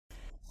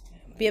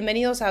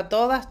Bienvenidos a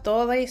todas,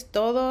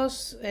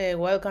 todos.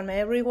 Welcome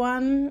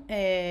everyone.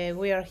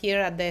 We are here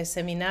at the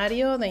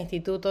Seminario, the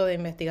Instituto de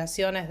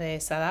Investigaciones de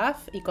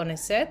SADAF y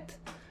CONECET.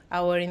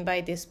 Our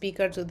invited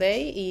speaker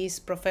today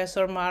is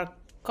Professor Mark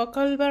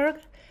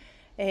Coeckelbergh.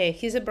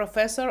 He's a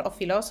professor of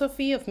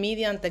philosophy of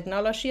media and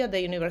technology at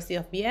the University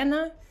of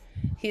Vienna.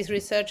 His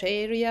research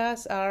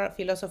areas are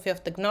philosophy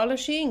of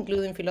technology,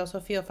 including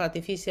philosophy of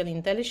artificial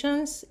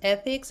intelligence,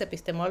 ethics,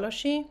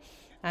 epistemology,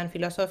 and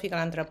philosophical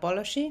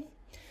anthropology.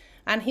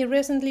 And he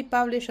recently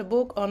published a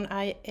book on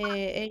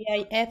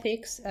AI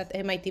ethics at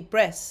MIT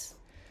Press.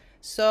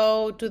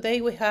 So today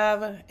we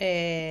have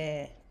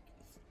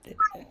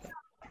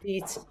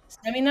this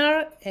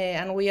seminar,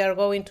 and we are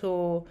going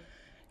to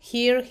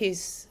hear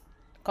his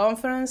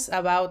conference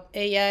about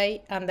AI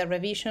and the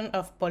revision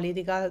of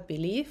political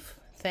belief.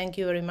 Thank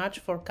you very much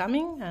for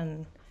coming,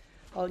 and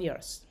all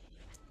yours.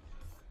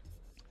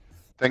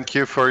 Thank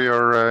you for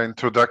your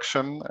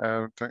introduction.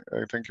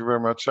 Thank you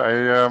very much.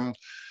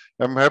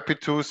 I'm happy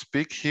to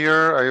speak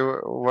here. I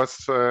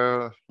was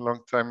a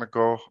long time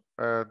ago,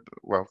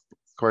 well,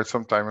 quite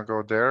some time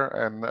ago there,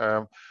 and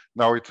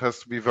now it has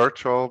to be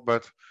virtual,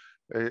 but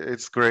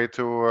it's great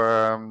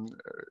to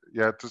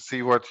to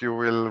see what you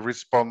will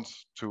respond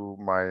to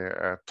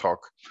my talk.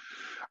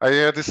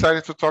 I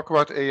decided to talk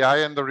about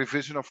AI and the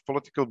revision of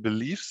political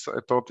beliefs. I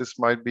thought this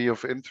might be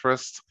of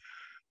interest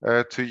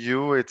to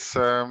you. It's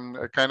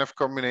a kind of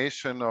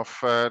combination of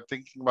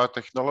thinking about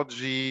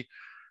technology,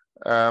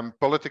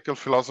 political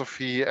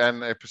philosophy,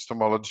 and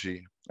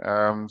epistemology.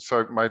 So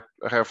it might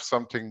have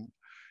something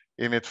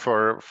in it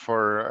for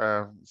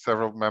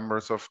several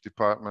members of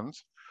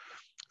departments.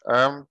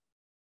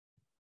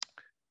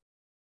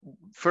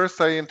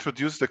 First, I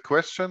introduce the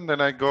question,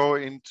 then I go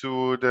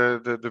into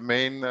the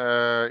main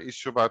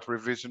issue about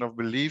revision of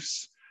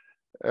beliefs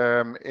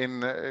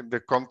in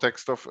the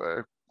context of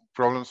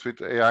problems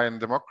with AI and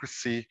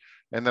democracy,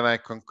 and then I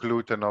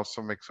conclude and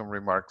also make some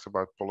remarks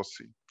about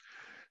policy.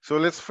 So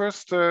let's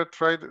first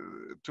try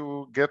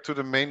to get to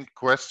the main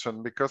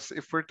question, because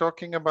if we're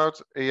talking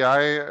about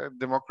AI,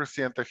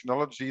 democracy, and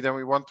technology, then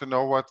we want to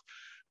know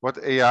what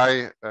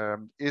AI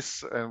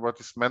is and what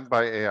is meant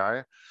by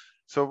AI.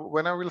 So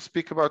when I will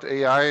speak about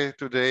AI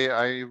today,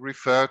 I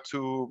refer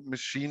to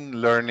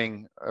machine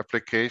learning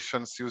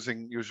applications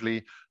using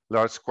usually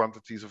large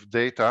quantities of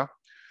data.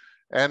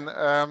 And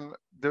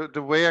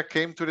the way I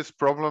came to this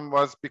problem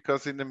was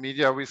because in the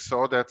media we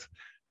saw that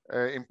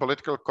in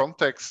political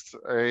context,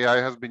 AI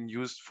has been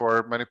used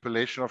for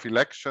manipulation of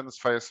elections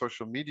via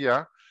social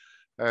media.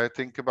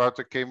 Think about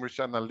the Cambridge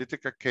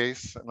Analytica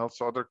case and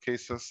also other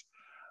cases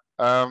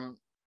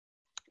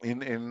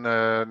in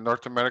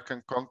North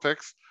American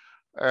context.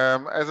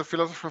 As a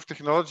philosopher of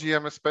technology,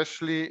 I'm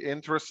especially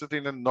interested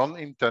in the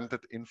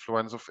non-intended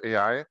influence of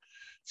AI.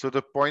 So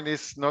the point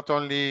is not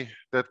only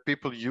that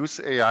people use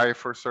AI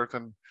for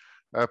certain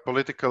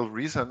political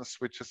reasons,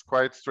 which is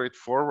quite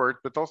straightforward,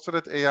 but also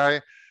that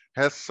AI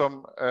has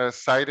some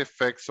side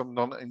effects, some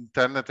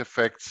non-intended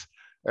effects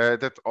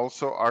that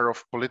also are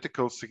of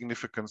political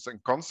significance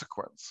and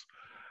consequence.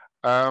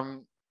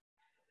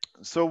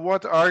 So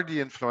what are the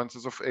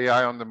influences of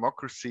AI on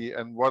democracy,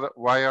 and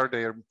why are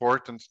they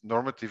important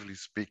normatively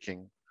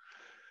speaking?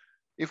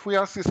 If we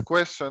ask this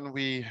question,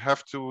 we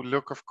have to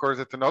look, of course,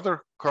 at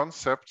another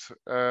concept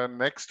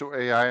next to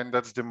AI, and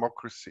that's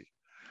democracy.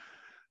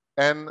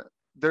 And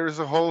there is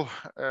a whole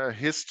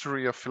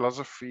history of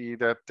philosophy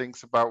that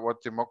thinks about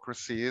what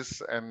democracy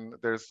is, and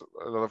there's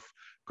a lot of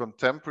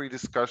contemporary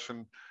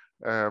discussion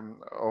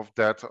of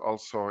that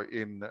also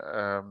in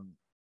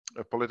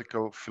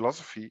political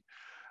philosophy.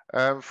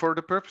 For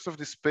the purpose of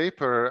this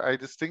paper, I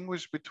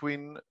distinguish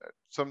between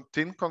some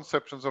thin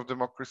conceptions of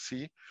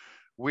democracy,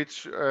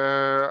 which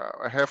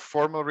have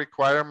formal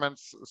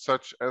requirements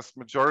such as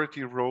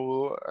majority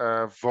rule,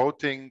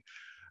 voting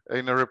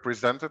in a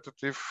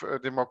representative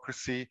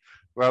democracy.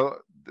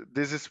 Well,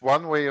 this is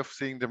one way of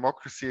seeing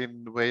democracy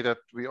in the way that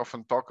we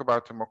often talk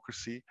about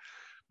democracy.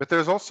 But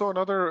there's also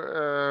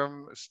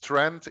another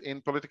strand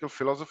in political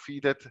philosophy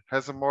that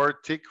has a more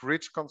thick,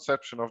 rich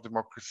conception of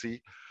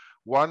democracy,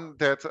 one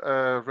that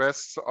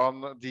rests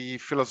on the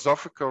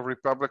philosophical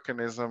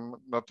republicanism,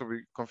 not to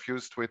be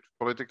confused with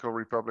political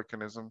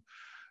republicanism,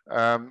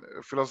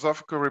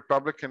 philosophical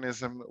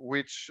republicanism,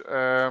 which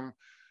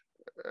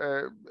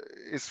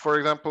is, for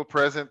example,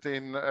 present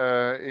in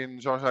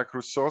Jean-Jacques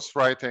Rousseau's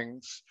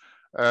writings,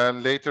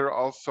 later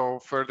also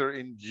further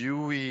in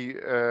Dewey,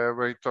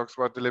 where he talks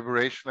about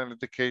deliberation and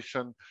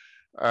education.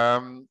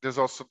 There's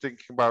also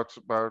thinking about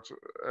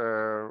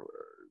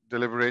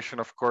deliberation,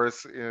 of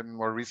course, in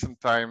more recent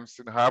times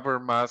in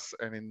Habermas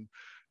and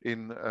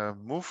in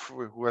Mouffe,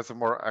 who has a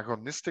more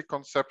agonistic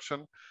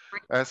conception.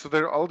 So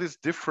there are all these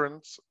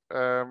different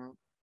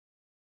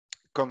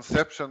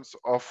conceptions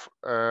of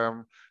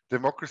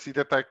democracy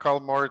that I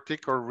call more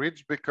thick or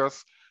rich,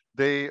 because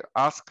they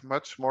ask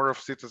much more of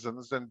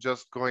citizens than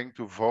just going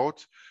to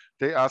vote.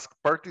 They ask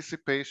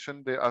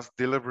participation, they ask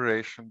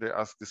deliberation, they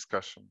ask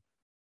discussion.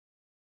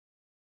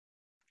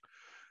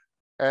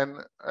 And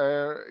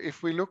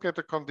if we look at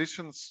the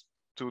conditions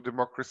to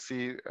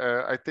democracy,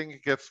 I think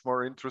it gets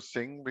more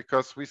interesting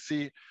because we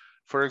see,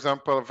 for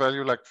example, a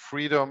value like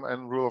freedom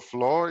and rule of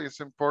law is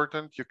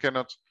important. You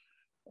cannot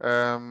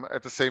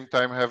at the same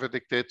time have a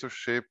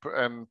dictatorship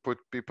and put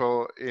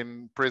people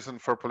in prison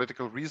for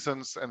political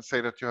reasons and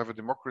say that you have a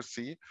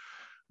democracy.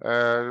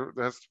 There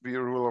has to be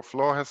a rule of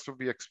law, has to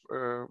be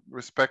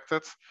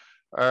respected.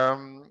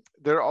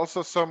 There are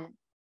also some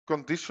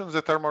conditions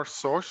that are more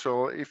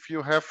social. If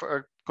you have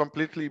a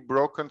completely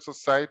broken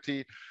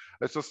society,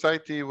 a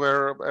society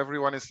where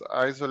everyone is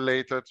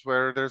isolated,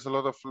 where there's a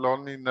lot of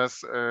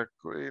loneliness,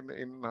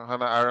 in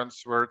Hannah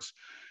Arendt's words,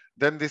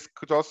 then this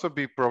could also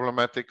be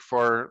problematic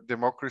for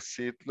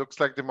democracy. It looks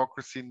like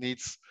democracy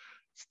needs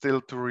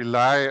still to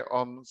rely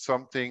on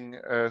something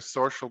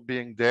social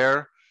being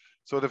there.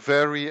 So the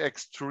very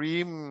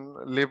extreme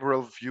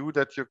liberal view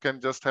that you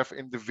can just have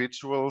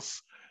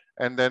individuals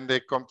and then they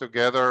come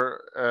together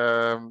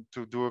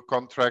to do a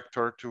contract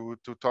or to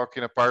talk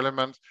in a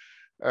parliament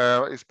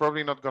is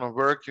probably not going to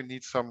work. You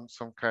need some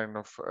kind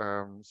of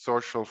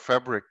social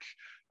fabric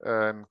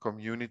and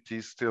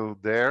community still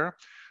there.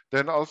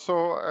 Then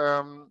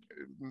also,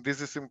 this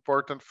is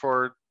important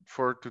for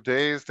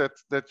today, is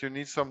that you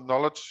need some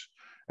knowledge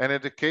and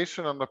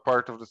education on the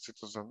part of the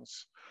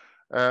citizens.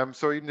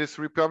 So in this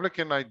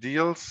Republican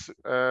ideals,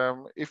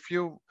 if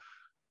you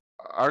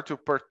are to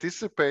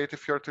participate,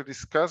 if you're to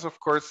discuss, of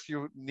course,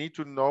 you need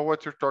to know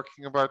what you're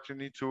talking about. You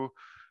need to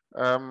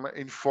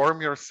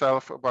inform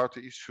yourself about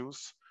the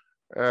issues.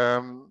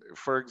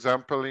 For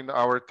example, in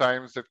our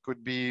times, that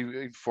could be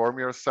inform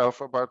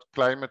yourself about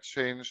climate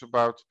change,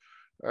 about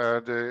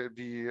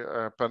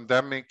the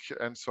pandemic,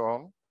 and so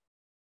on.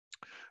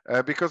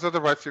 Because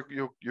otherwise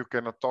you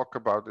cannot talk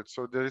about it.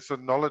 So there is a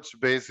knowledge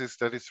basis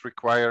that is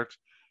required,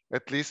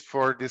 at least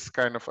for this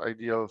kind of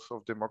ideals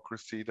of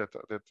democracy that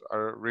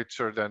are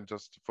richer than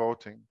just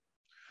voting.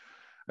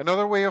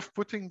 Another way of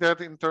putting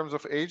that in terms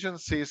of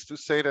agency is to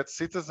say that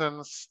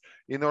citizens,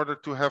 in order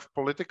to have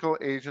political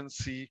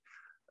agency,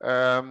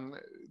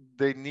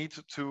 they need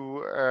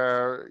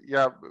to,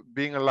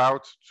 being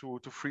allowed to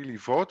freely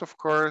vote, of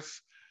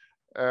course,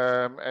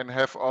 and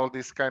have all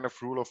these kind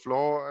of rule of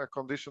law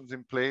conditions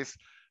in place.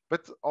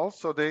 But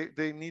also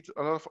they need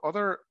a lot of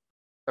other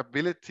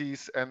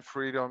abilities and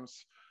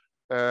freedoms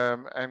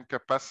and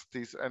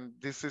capacities. And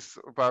this is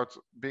about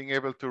being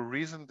able to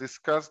reason,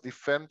 discuss,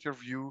 defend your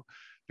view,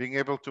 being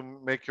able to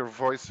make your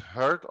voice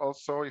heard.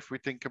 Also, if we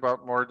think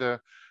about more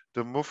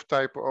the MOVE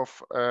type of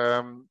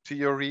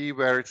theory,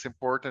 where it's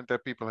important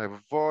that people have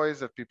a voice,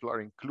 that people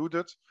are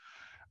included.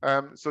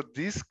 So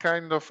these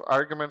kind of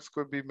arguments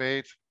could be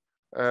made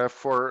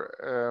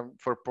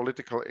for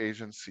political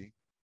agency.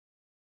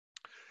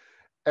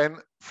 And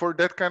for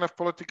that kind of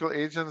political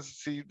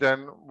agency,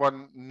 then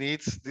one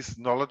needs this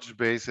knowledge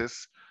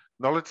basis.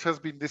 Knowledge has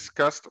been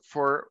discussed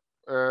for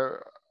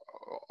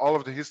all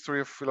of the history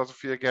of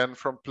philosophy, again,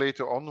 from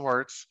Plato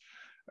onwards.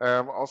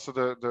 Also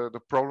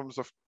the problems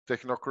of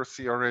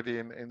technocracy already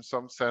in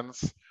some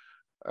sense.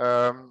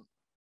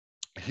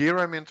 Here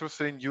I'm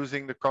interested in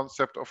using the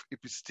concept of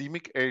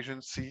epistemic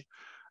agency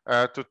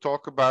to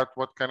talk about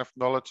what kind of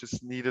knowledge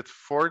is needed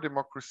for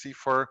democracy,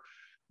 for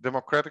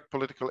democratic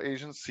political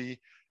agency,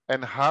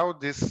 and how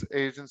this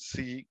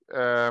agency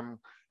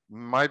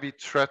might be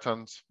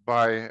threatened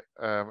by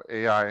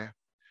AI.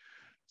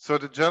 So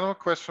the general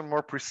question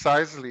more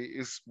precisely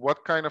is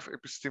what kind of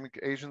epistemic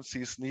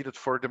agency is needed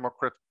for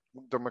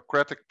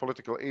democratic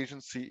political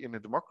agency in a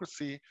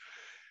democracy?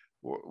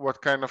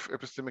 What kind of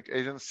epistemic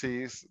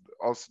agency is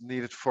also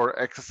needed for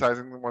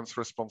exercising one's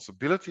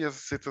responsibility as a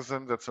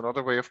citizen? That's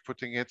another way of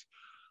putting it.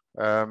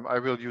 I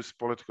will use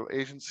political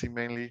agency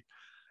mainly.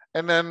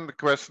 And then the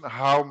question,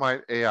 how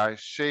might AI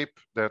shape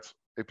that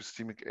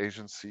epistemic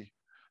agency?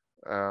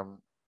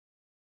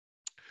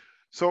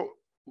 So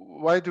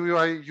why do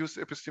I use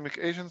epistemic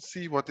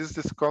agency? What is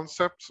this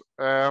concept?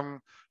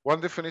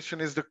 One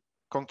definition is the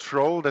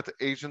control that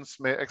agents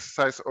may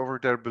exercise over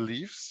their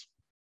beliefs.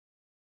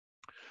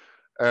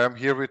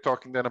 Here we're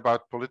talking then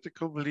about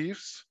political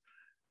beliefs.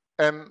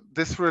 And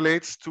this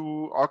relates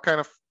to all kind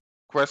of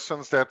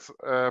questions that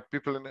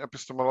people in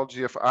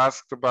epistemology have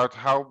asked about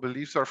how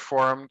beliefs are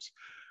formed,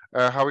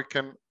 how we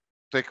can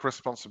take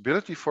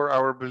responsibility for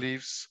our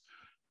beliefs,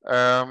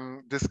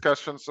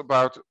 discussions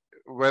about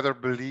whether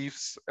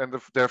beliefs and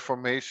their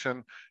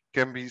formation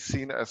can be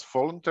seen as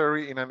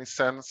voluntary in any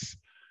sense.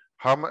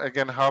 How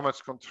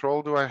much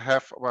control do I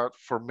have about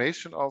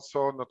formation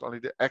also, not only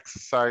the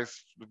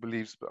exercise the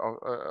beliefs, but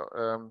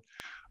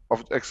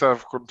of exercise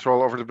of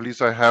control over the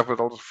beliefs I have, but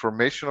also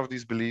formation of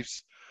these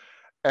beliefs.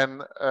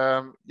 And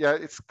yeah,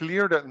 it's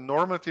clear that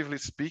normatively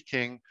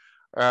speaking,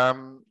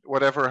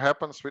 whatever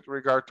happens with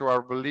regard to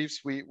our beliefs,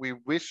 we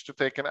wish to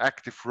take an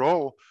active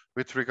role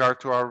with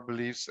regard to our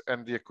beliefs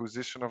and the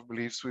acquisition of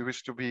beliefs. We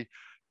wish to be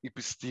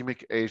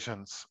epistemic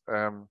agents.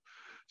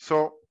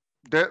 So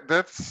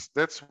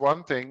that's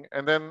one thing.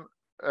 And then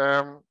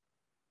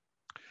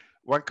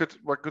one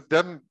could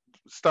then,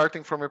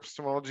 starting from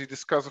epistemology,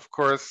 discuss, of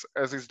course,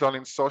 as is done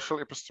in social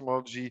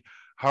epistemology,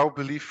 how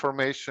belief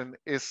formation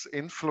is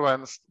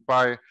influenced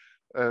by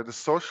the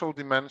social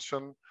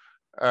dimension,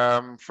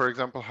 for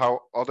example,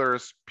 how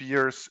others,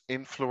 peers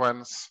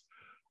influence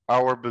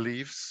our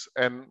beliefs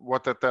and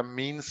what that then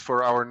means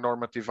for our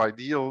normative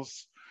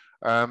ideals.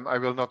 I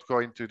will not go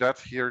into that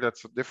here,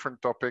 that's a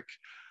different topic.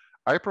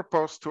 I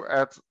propose to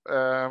add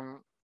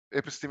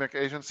epistemic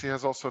agency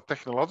has also a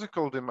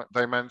technological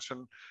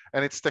dimension,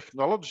 and it's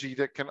technology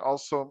that can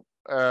also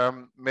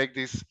make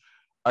these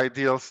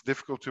ideals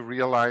difficult to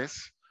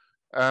realize.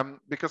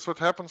 Because what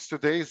happens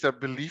today is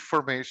that belief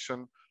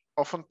formation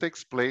often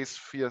takes place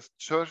via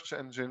search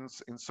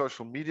engines in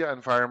social media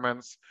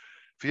environments,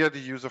 via the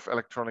use of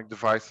electronic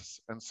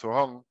devices and so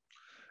on.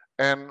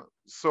 And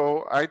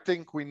so I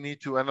think we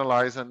need to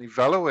analyze and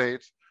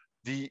evaluate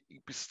the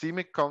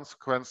epistemic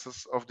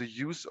consequences of the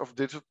use of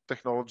digital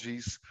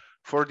technologies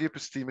for the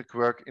epistemic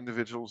work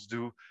individuals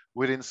do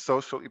within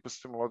social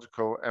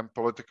epistemological and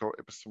political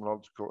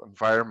epistemological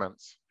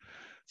environments.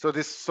 So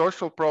these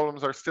social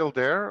problems are still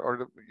there, or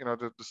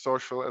the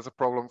social as a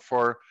problem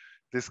for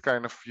this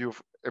kind of view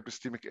of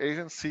epistemic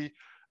agency,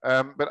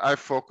 but I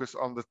focus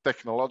on the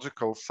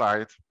technological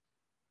side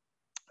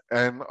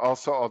and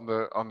also on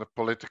the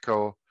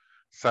political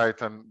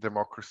side and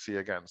democracy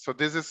again. So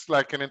this is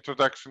like an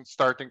introduction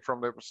starting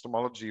from the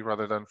epistemology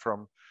rather than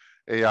from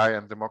AI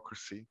and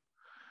democracy.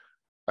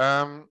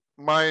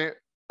 My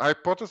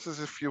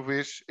hypothesis, if you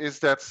wish, is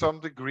that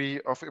some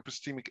degree of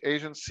epistemic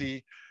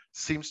agency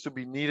seems to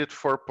be needed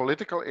for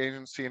political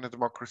agency in a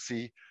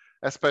democracy,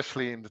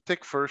 especially in the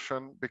TIC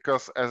version,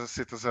 because as a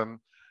citizen,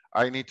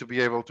 I need to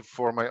be able to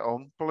form my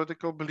own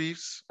political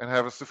beliefs and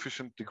have a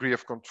sufficient degree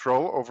of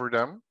control over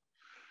them.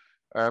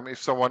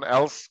 If someone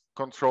else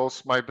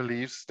controls my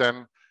beliefs,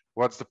 then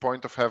what's the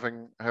point of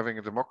having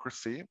a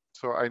democracy?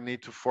 So I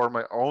need to form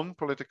my own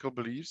political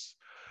beliefs.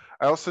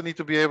 I also need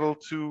to be able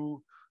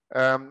to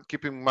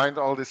keep in mind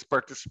all this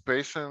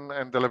participation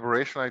and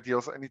deliberation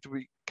ideals. I need to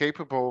be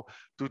capable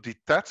to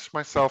detach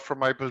myself from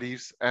my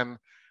beliefs and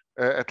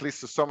at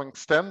least to some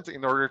extent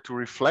in order to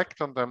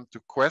reflect on them,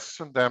 to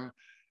question them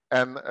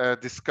and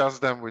discuss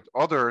them with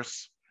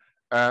others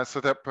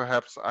so that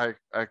perhaps I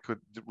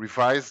could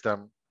revise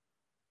them.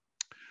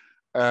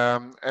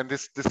 And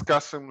this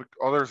discussion with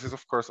others is,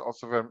 of course,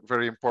 also very,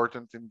 very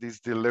important in these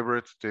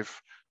deliberative,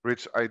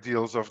 rich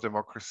ideals of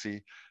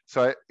democracy.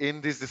 So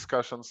in these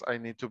discussions, I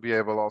need to be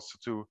able also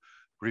to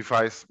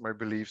revise my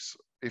beliefs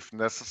if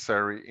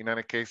necessary. In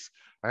any case,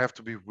 I have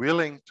to be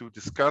willing to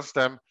discuss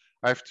them.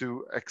 I have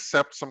to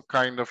accept some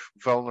kind of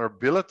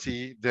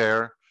vulnerability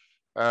there,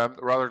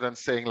 rather than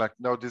saying like,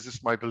 no, this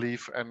is my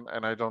belief and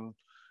I don't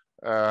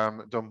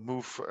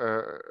move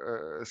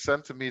a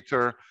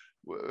centimeter.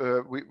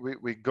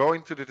 We go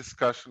into the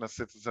discussion as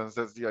citizens,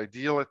 that's the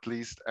ideal at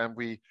least, and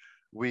we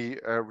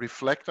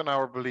reflect on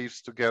our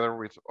beliefs together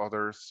with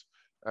others,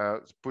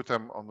 put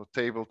them on the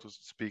table, to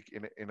speak,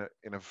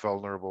 in a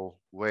vulnerable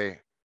way.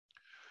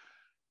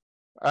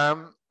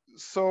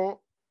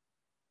 So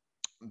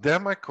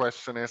then my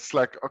question is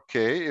like,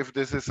 okay, if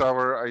this is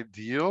our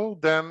ideal,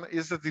 then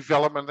is the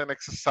development and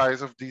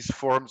exercise of these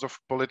forms of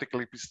political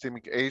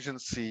epistemic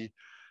agency,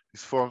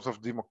 these forms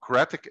of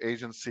democratic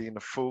agency in a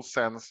full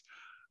sense,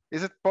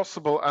 is it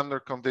possible under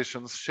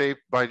conditions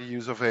shaped by the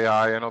use of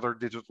AI and other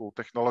digital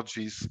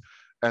technologies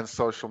and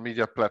social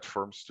media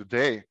platforms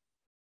today?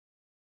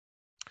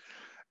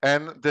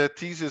 And the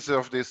thesis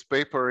of this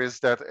paper is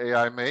that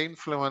AI may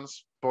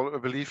influence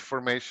belief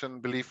formation,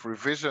 belief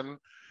revision,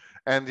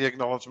 and the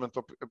acknowledgement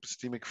of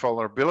epistemic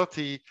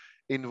vulnerability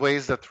in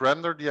ways that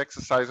render the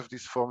exercise of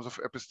these forms of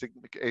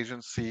epistemic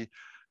agency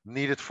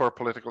needed for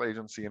political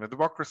agency in a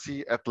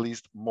democracy at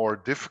least more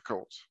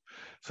difficult.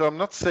 So I'm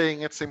not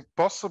saying it's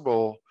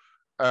impossible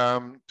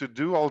to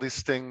do all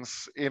these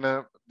things in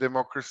a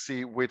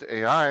democracy with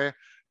AI,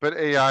 but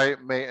AI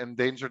may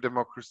endanger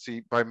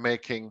democracy by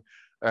making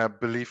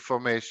belief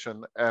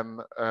formation and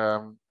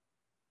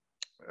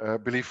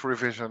belief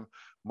revision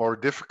more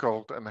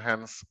difficult, and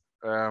hence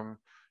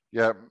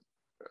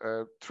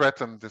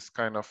threaten this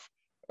kind of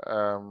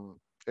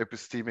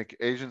epistemic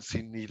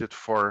agency needed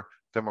for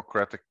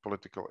democratic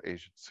political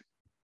agency.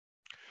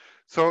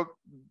 So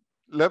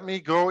let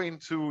me go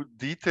into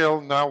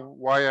detail now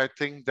why I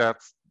think that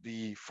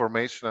the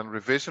formation and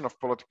revision of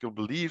political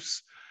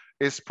beliefs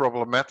is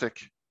problematic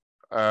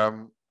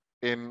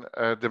in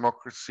a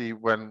democracy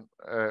when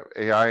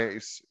AI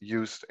is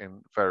used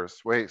in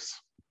various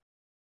ways.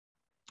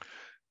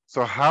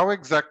 So how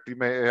exactly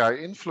may AI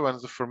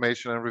influence the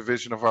formation and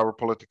revision of our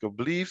political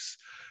beliefs,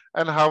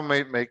 and how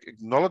may it make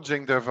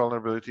acknowledging their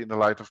vulnerability in the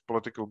light of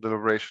political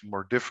deliberation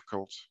more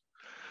difficult?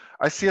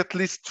 I see at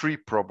least three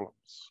problems.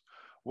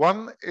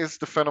 One is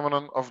the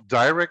phenomenon of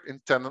direct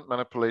intended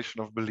manipulation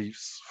of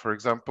beliefs. For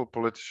example,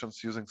 politicians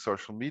using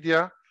social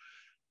media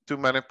to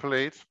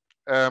manipulate.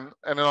 And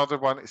another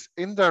one is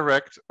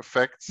indirect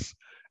effects.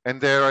 And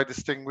there I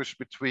distinguish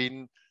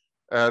between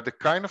the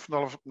kind of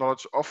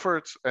knowledge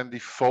offered and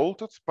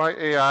defaulted by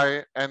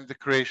AI and the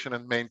creation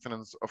and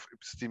maintenance of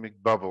epistemic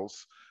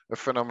bubbles, a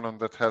phenomenon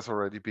that has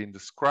already been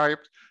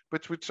described,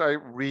 but which I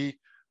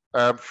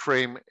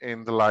frame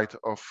in the light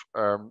of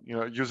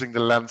using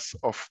the lens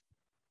of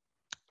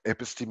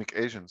epistemic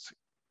agency.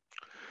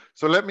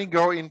 So let me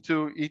go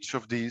into each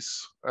of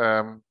these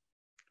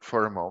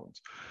for a moment.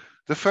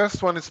 The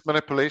first one is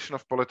manipulation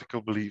of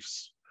political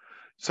beliefs.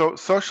 So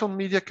social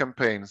media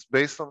campaigns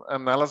based on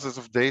analysis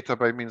of data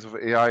by means of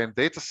AI and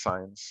data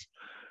science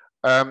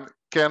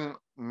can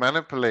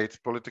manipulate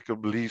political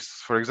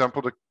beliefs. For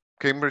example, the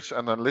Cambridge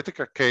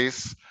Analytica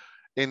case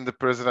in the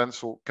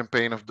presidential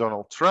campaign of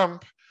Donald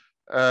Trump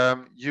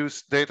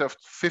used data of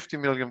 50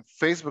 million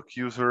Facebook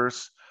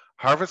users,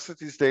 harvested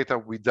these data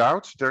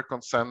without their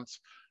consent,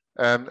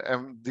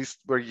 and these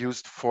were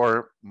used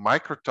for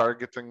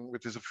micro-targeting,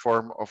 which is a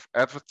form of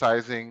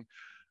advertising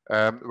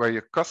where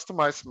you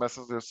customize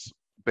messages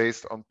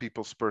based on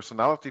people's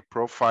personality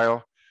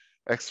profile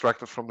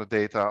extracted from the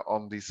data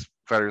on these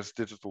various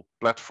digital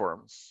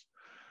platforms.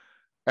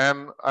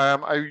 And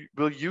I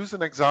will use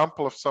an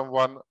example of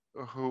someone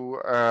who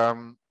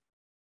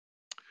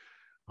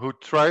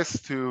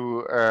tries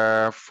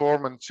to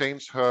form and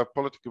change her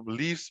political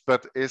beliefs,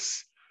 but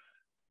is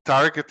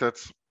targeted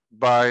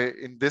by,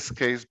 in this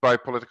case, by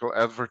political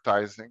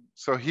advertising.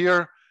 So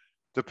here,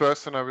 the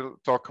person I will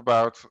talk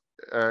about,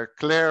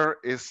 Claire,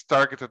 is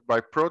targeted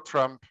by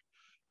pro-Trump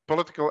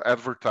political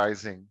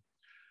advertising.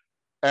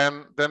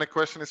 And then the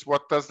question is,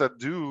 what does that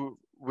do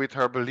with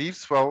her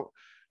beliefs? Well,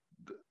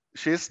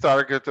 she is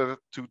targeted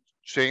to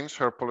change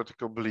her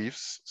political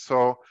beliefs.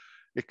 So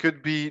it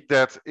could be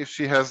that if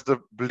she has the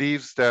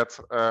beliefs that,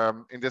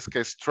 in this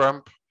case,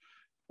 Trump,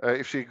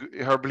 if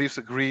her beliefs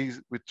agree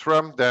with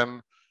Trump,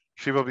 then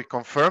she will be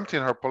confirmed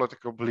in her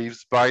political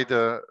beliefs by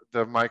the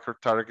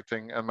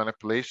micro-targeting and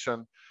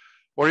manipulation.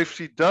 Or if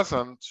she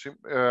doesn't,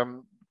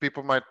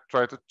 people might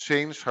try to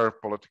change her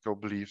political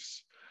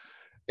beliefs.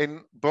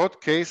 In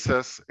both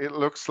cases, it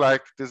looks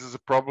like this is a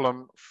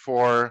problem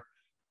for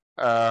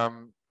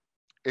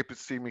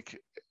epistemic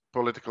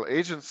political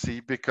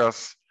agency,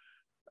 because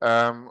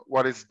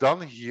what is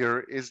done here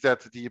is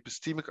that the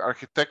epistemic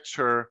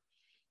architecture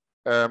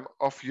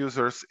of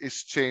users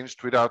is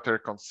changed without their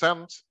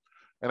consent.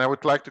 And I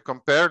would like to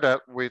compare that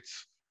with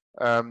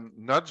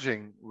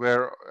nudging,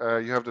 where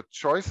you have the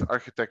choice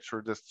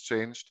architecture that's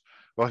changed.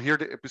 Well, here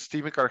the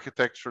epistemic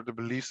architecture, the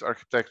beliefs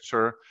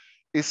architecture,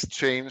 is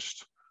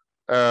changed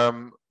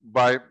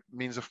by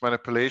means of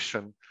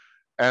manipulation.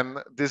 And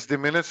this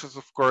diminishes,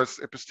 of course,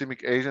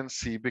 epistemic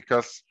agency,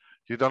 because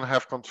you don't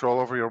have control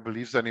over your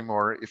beliefs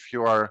anymore if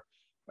you are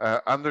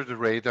under the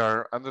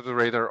radar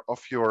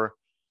of your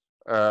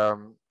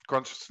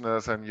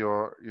consciousness, and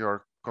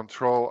your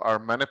control are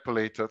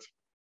manipulated.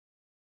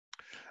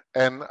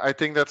 And I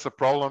think that's a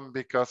problem,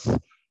 because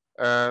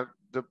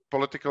the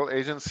political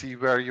agency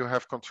where you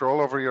have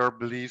control over your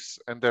beliefs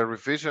and their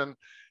revision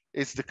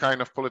is the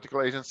kind of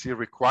political agency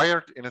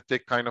required in a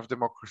kind of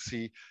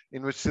democracy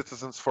in which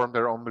citizens form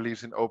their own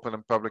beliefs in open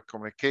and public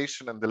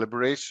communication and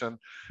deliberation,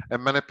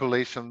 and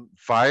manipulation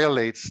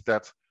violates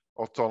that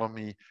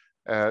autonomy.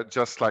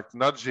 Just like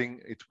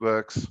nudging, it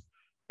works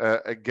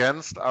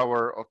against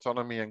our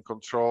autonomy and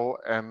control,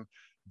 and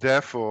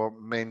therefore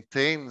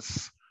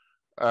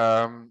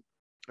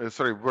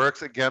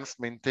works against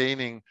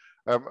maintaining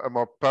a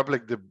more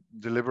public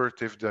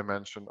deliberative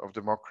dimension of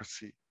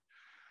democracy.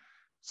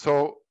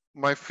 So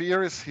my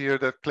fear is here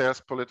that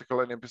Claire's political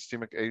and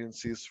epistemic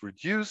agency is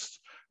reduced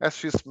as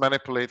she is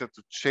manipulated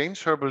to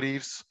change her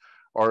beliefs,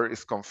 or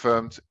is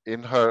confirmed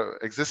in her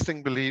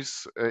existing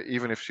beliefs,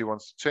 even if she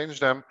wants to change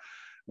them,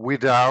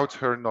 without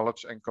her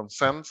knowledge and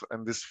consent,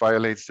 and this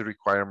violates the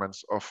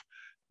requirements of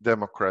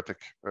democratic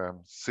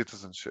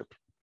citizenship.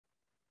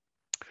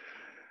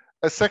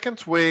 A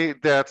second way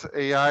that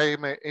AI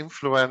may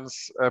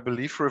influence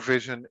belief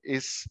revision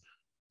is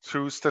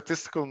through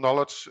statistical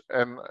knowledge,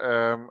 and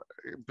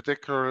in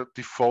particular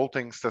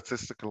defaulting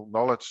statistical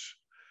knowledge.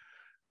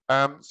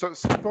 So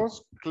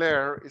suppose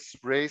Claire is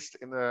raised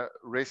in a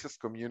racist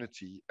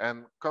community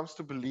and comes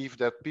to believe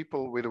that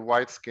people with a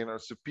white skin are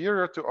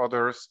superior to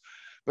others,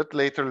 but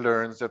later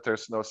learns that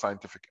there's no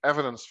scientific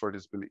evidence for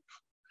this belief.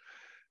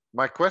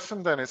 My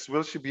question then is,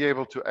 will she be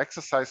able to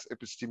exercise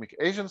epistemic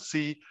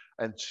agency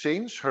and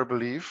change her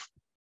belief?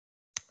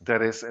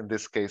 That is, in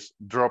this case,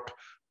 drop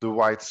the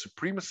white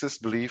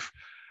supremacist belief,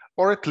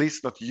 or at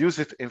least not use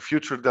it in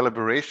future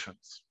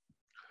deliberations?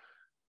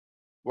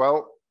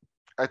 Well,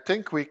 I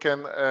think we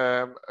can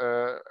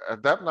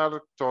adapt now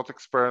the thought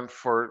experiment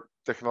for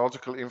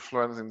technological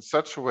influence in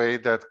such a way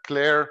that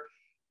Claire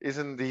is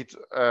indeed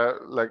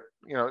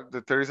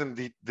that there is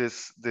indeed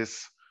this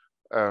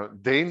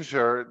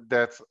danger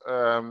that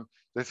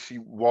that she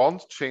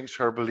won't change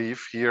her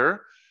belief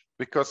here,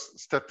 because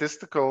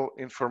statistical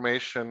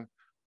information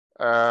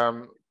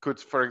could,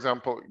 for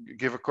example,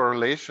 give a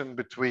correlation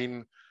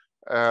between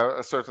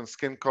a certain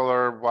skin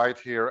color, white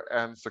hair,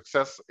 and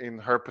success in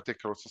her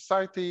particular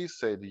society,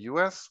 say the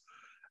US.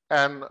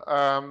 And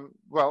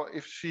well,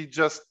 if she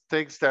just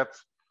takes that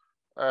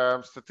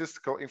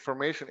statistical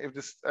information, if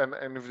this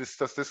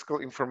statistical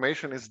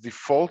information is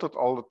defaulted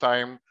all the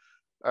time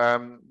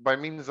by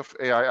means of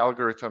AI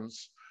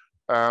algorithms,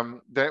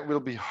 then it will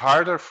be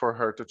harder for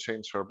her to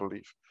change her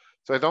belief.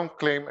 So I don't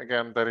claim,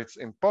 again, that it's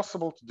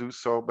impossible to do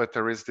so, but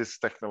there is this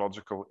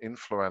technological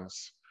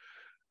influence.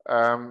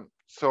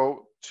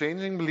 So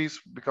changing beliefs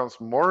becomes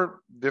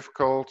more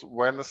difficult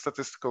when the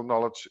statistical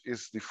knowledge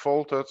is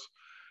defaulted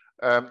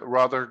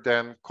rather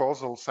than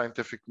causal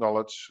scientific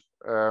knowledge,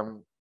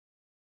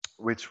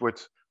 which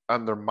would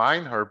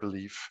undermine her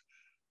belief,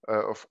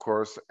 of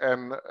course.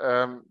 And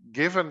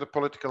given the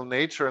political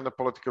nature and the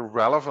political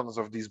relevance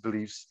of these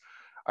beliefs,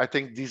 I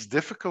think these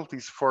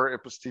difficulties for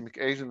epistemic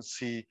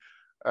agency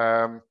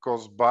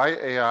caused by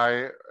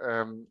AI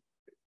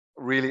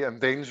really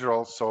endanger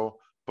also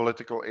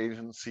political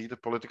agency, the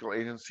political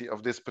agency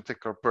of this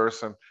particular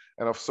person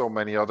and of so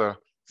many other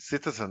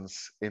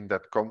citizens in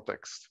that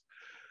context.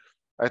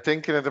 I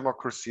think in a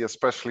democracy,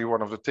 especially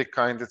one of the thick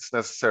kind, it's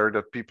necessary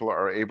that people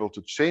are able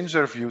to change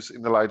their views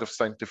in the light of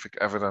scientific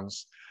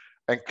evidence.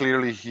 And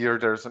clearly here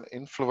there's an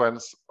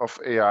influence of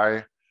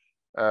AI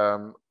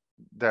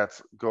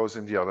that goes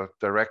in the other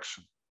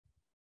direction.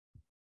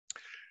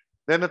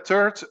 Then the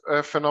third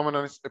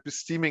phenomenon is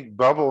epistemic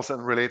bubbles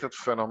and related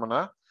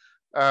phenomena.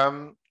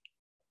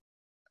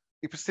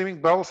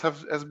 Epistemic bubbles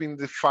has been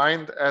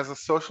defined as a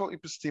social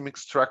epistemic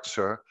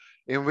structure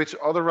in which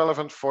other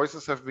relevant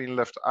voices have been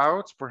left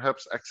out,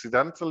 perhaps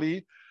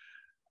accidentally.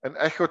 An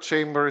echo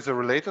chamber is a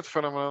related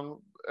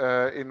phenomenon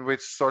in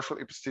which social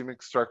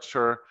epistemic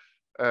structure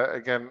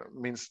again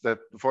means that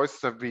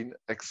voices have been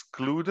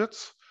excluded.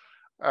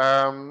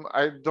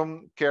 I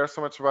don't care so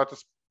much about the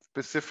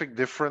specific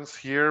difference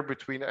here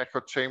between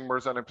echo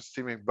chambers and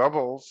epistemic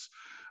bubbles.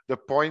 The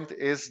point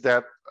is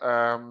that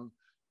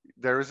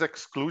there is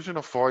exclusion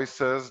of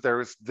voices,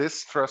 there is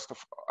distrust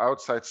of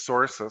outside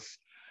sources.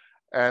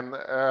 And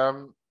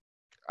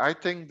I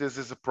think this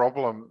is a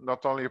problem,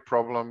 not only a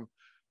problem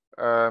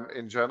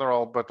in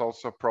general, but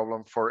also a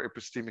problem for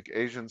epistemic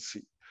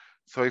agency.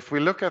 So if we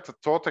look at the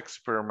thought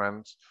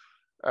experiment,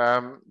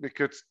 we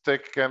could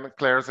take again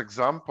Claire's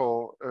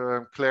example.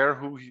 Claire,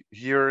 who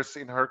hears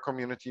in her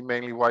community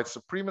mainly white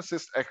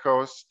supremacist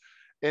echoes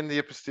in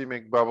the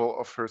epistemic bubble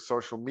of her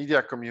social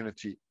media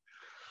community.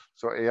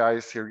 So AI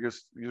is here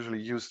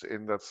usually used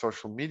in that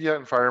social media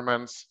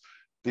environments.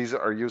 These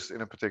are used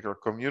in a particular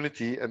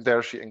community, and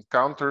there she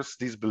encounters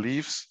these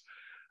beliefs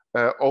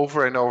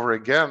over and over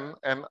again.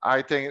 And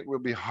I think it will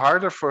be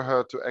harder for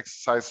her to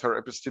exercise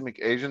her epistemic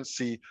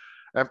agency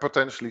and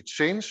potentially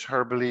change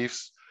her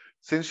beliefs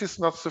since she's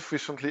not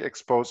sufficiently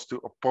exposed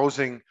to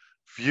opposing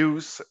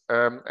views,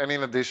 and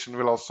in addition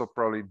will also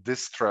probably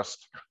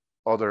distrust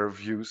other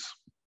views.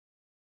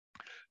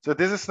 So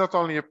this is not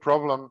only a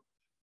problem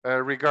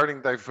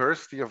regarding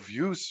diversity of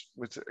views,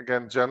 which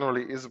again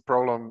generally is a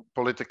problem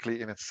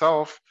politically in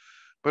itself,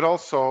 but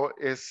also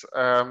is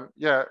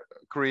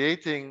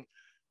creating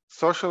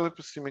social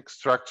epistemic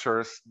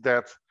structures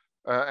that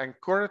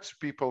encourage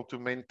people to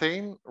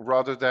maintain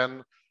rather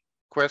than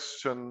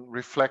question,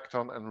 reflect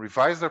on, and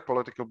revise their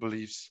political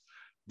beliefs.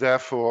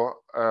 Therefore,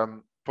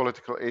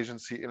 political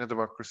agency in a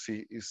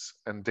democracy is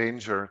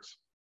endangered.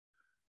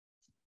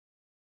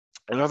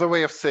 Another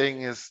way of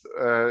saying is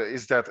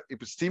that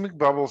epistemic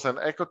bubbles and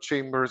echo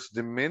chambers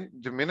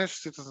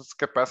diminish citizens'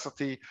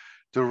 capacity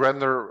to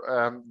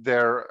render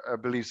their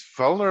beliefs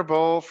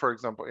vulnerable, for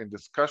example, in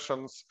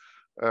discussions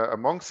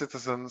among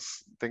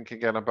citizens. Think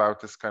again about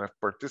this kind of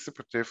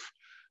participative,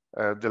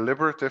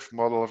 deliberative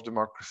model of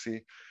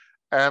democracy.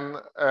 And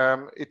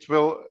it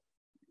will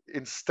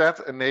instead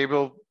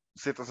enable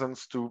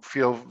citizens to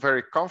feel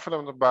very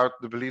confident about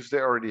the beliefs they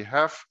already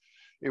have.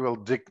 It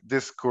will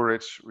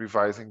discourage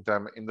revising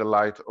them in the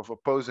light of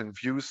opposing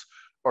views,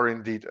 or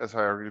indeed, as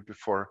I argued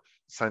before,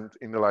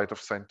 in the light of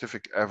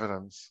scientific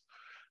evidence.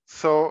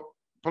 So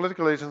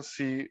political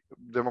agency,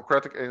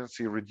 democratic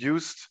agency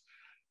reduced,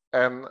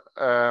 and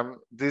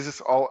this is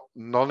all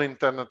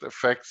non-intended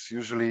effects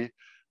usually.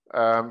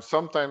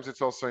 Sometimes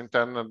it's also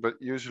intended, but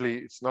usually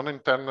it's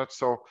non-intended.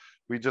 So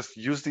we just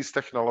use these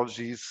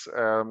technologies,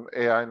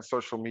 AI and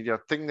social media,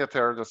 think that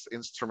they're just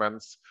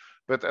instruments,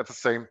 but at the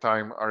same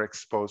time are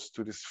exposed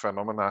to this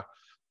phenomena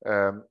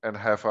and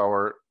have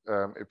our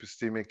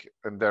epistemic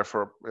and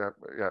therefore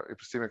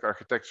epistemic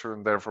architecture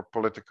and therefore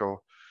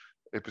political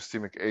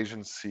epistemic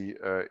agency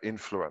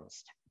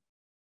influenced.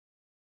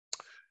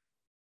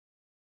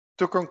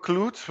 To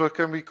conclude, what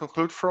can we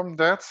conclude from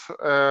that?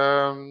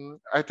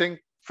 I think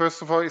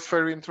first of all, it's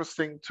very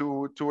interesting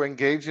to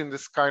engage in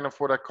this kind of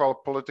what I call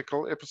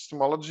political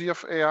epistemology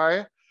of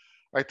AI.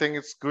 I think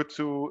it's good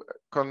to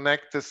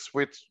connect this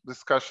with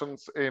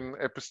discussions in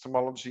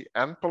epistemology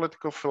and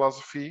political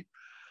philosophy.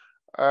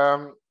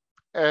 And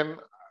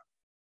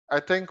I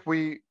think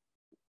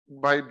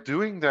by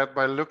doing that,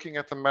 by looking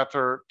at the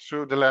matter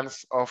through the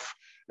lens of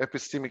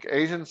epistemic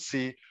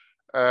agency,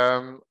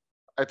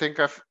 I think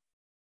I've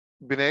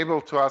been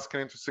able to ask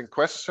an interesting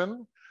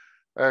question,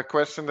 a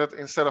question that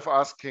instead of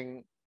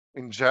asking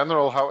in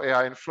general how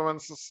AI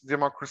influences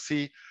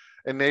democracy,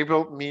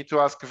 enabled me to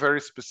ask a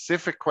very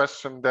specific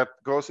question that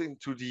goes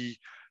into the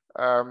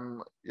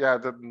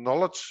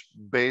knowledge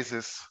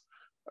basis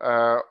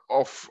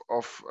of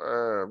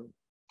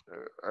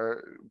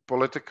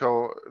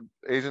political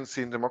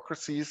agency in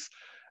democracies,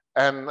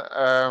 And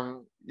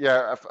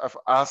yeah, I've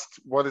asked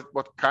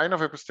what kind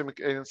of epistemic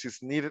agency is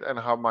needed and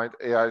how might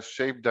AI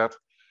shape that.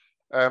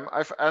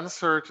 I've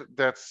answered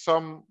that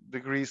some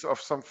degrees of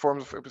some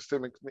forms of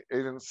epistemic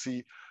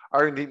agency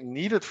are indeed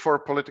needed for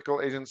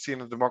political agency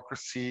in a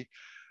democracy.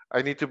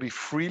 I need to be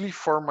freely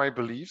form my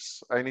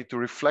beliefs. I need to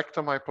reflect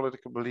on my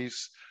political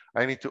beliefs.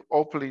 I need to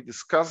openly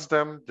discuss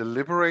them,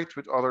 deliberate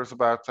with others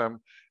about them,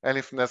 and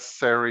if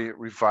necessary,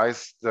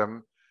 revise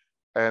them.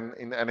 And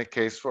in any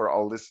case, for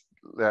all this,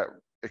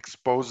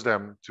 expose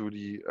them to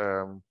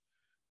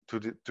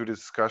the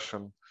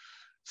discussion.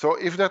 So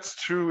if that's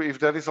true, if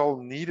that is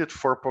all needed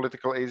for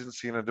political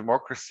agency in a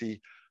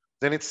democracy,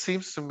 then it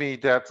seems to me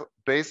that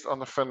based on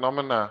the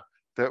phenomena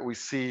that we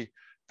see,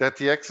 that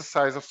the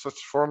exercise of such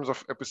forms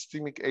of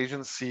epistemic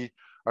agency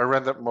are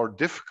rendered more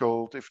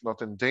difficult, if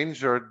not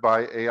endangered,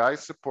 by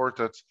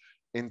AI-supported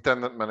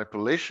intended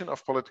manipulation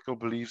of political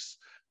beliefs,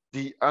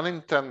 the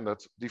unintended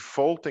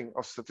defaulting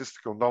of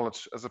statistical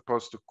knowledge as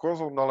opposed to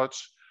causal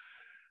knowledge,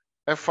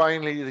 and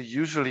finally, the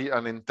usually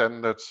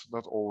unintended,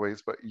 not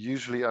always, but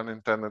usually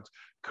unintended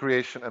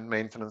creation and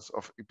maintenance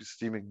of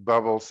epistemic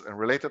bubbles and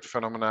related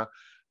phenomena,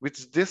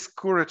 which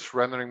discourage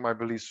rendering my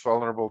beliefs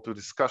vulnerable to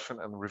discussion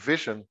and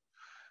revision,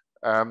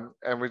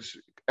 and which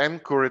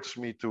encourage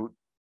me to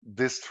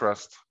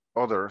distrust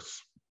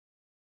others.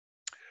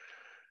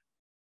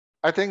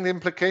 I think the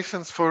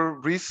implications for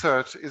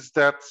research is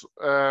that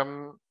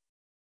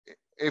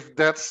if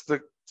that's the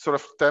sort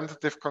of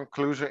tentative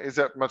conclusion, is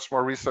that much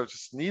more research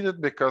is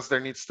needed because there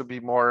needs to be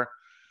more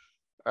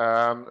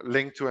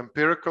linked to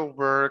empirical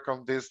work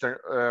on this.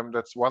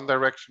 That's one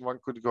direction one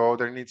could go.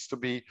 There needs to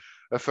be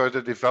a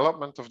further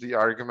development of the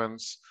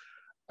arguments.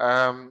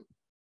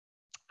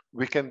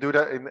 We can do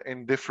that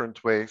in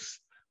different ways.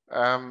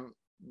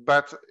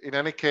 But in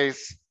any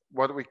case,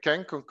 what we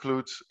can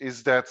conclude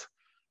is that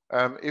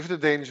if the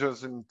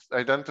dangers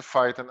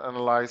identified and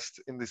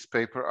analyzed in this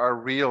paper are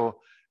real,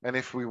 and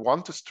if we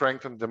want to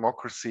strengthen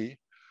democracy,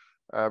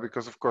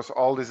 because of course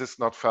all this is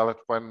not valid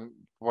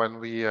when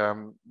we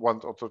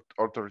want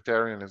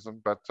authoritarianism,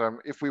 but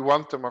if we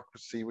want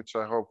democracy, which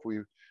I hope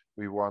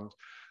we want,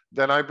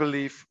 then I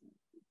believe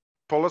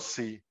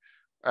policy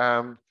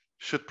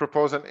should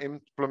propose and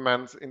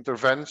implement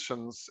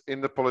interventions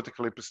in the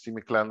political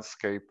epistemic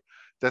landscape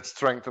that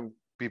strengthen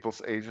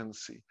people's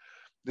agency.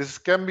 This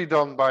can be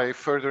done by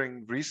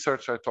furthering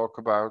research I talk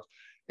about.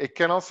 It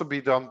can also be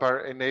done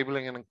by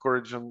enabling and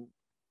encouraging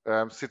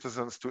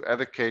citizens to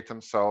educate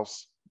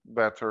themselves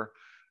better,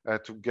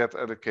 to get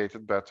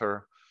educated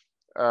better.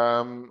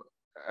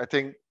 I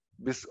think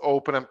this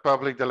open and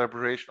public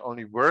deliberation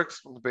only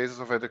works on the basis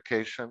of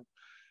education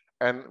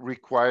and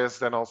requires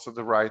then also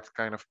the right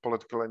kind of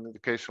political and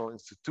educational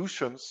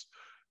institutions.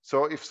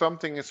 So if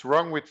something is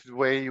wrong with the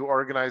way you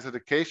organize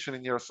education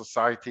in your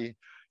society,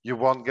 you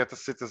won't get the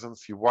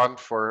citizens you want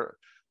for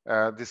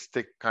this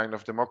thick kind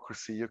of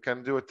democracy. You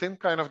can do a thin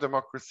kind of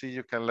democracy,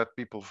 you can let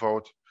people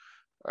vote.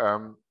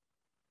 There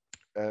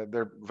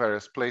are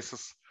various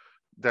places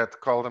that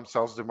call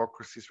themselves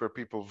democracies where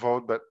people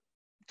vote, but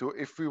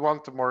if we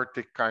want a more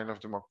thick kind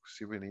of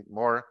democracy, we need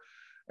more.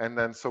 And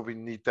then so we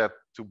need that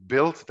to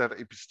build that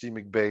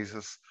epistemic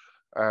basis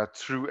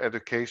through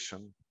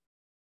education.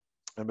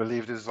 I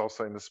believe this is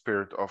also in the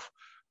spirit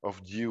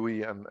of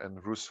Dewey and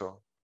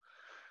Rousseau.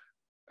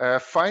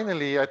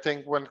 Finally, I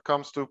think when it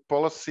comes to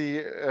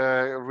policy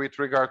with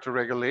regard to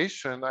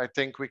regulation, I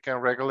think we can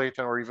regulate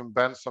or even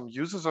ban some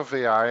uses of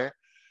AI.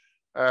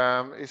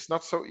 It's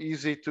not so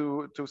easy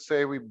to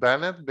say we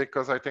ban it,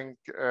 because I think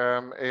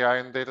AI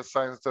and data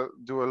science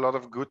do a lot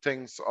of good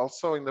things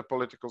also in the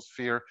political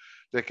sphere.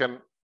 They can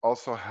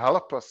also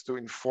help us to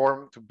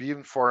be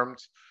informed.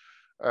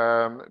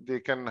 They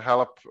can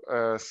help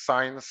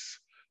science,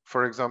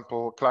 for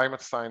example,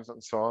 climate science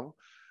and so on.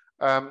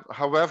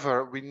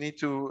 However, we need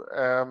to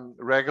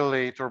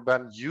regulate or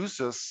ban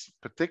uses,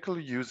 particular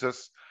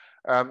uses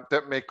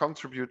that may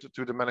contribute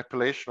to the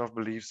manipulation of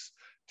beliefs,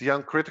 the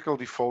uncritical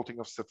defaulting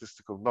of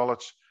statistical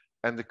knowledge,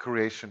 and the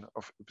creation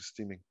of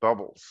epistemic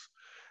bubbles.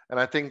 And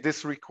I think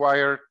this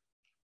requires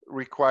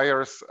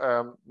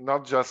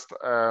not just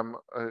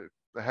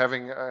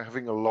having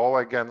a law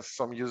against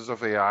some uses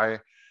of AI,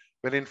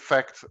 but in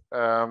fact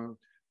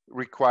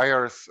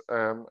requires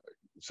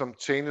some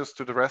changes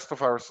to the rest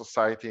of our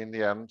society in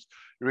the end.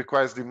 It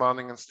requires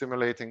demanding and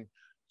stimulating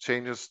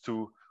changes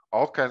to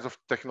all kinds of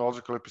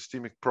technological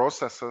epistemic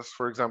processes.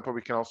 For example,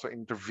 we can also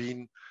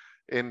intervene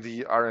in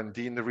the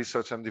R&D, in the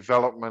research and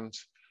development,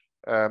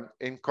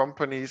 in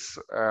companies.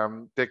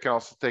 They can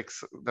also take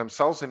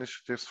themselves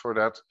initiatives for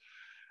that.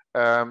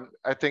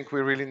 I think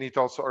we really need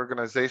also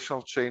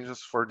organizational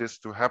changes for this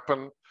to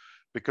happen,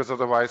 because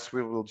otherwise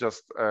we will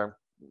just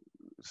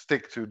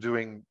stick to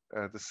doing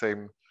the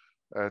same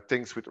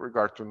things with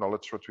regard to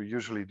knowledge what we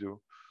usually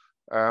do.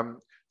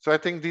 So I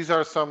think these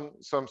are some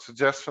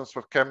suggestions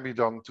what can be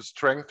done to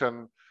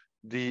strengthen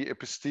the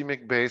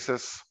epistemic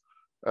basis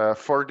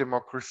for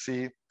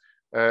democracy,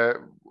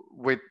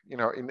 with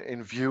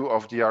in view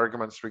of the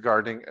arguments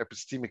regarding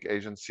epistemic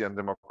agency and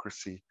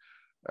democracy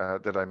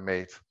that I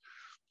made.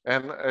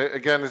 And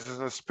again, this is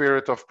in the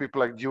spirit of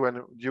people like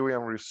Dewey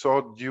and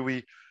Rousseau.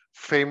 Dewey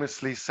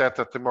famously said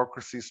that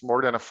democracy is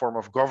more than a form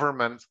of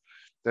government,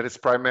 that it's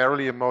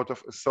primarily a mode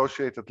of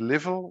associated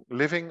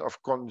living,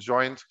 of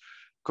conjoined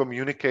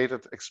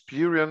communicated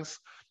experience.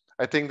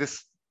 I think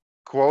this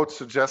quote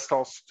suggests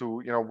us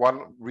to,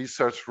 one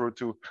research route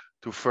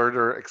to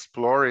further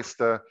explore is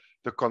the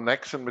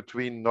connection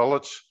between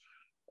knowledge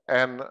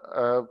and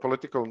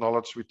political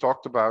knowledge we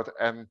talked about,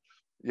 and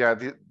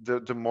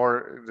the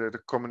more the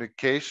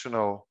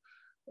communicational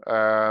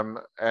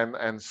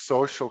and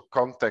social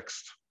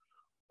context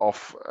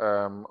of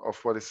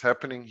what is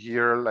happening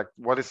here, like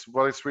what is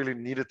really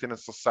needed in a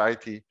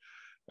society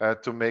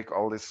to make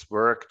all this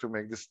work, to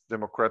make this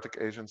democratic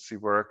agency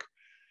work.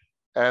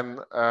 And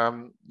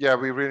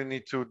we really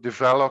need to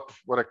develop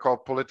what I call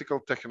political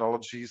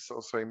technologies.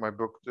 Also in my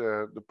book,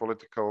 the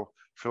political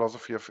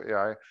philosophy of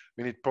AI,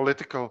 we need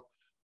political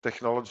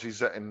technologies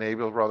that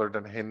enable rather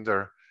than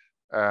hinder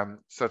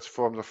such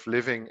forms of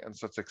living and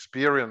such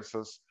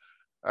experiences,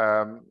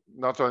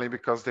 not only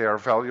because they are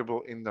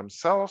valuable in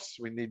themselves,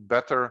 we need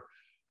better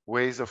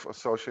ways of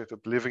associated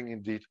living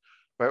indeed,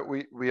 but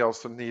we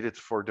also need it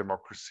for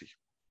democracy.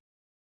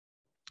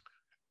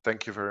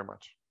 Thank you very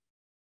much.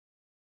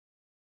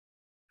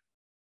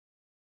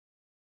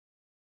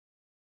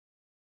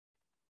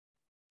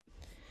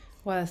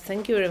 Well,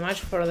 thank you very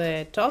much for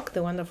the talk,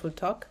 the wonderful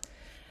talk.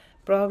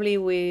 Probably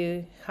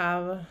we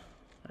have,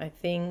 I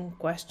think,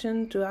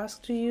 question to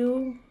ask to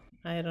you.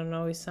 I don't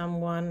know if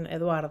someone,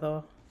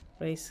 Eduardo,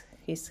 raised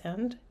his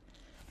hand.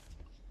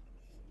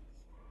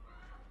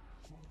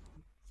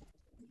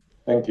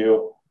 Thank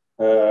you.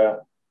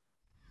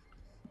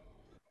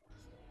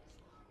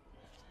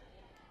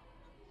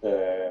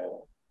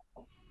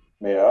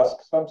 May I ask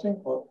something?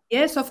 Or?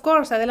 Yes, of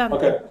course. Adelante.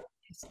 Okay.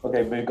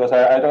 Okay, because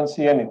I don't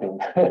see anything.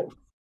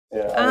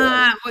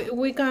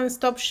 We can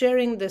stop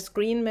sharing the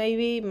screen,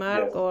 maybe,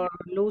 Mark, yes, or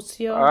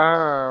Lucio.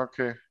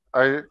 Okay.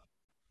 I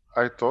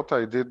thought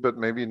I did, but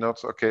maybe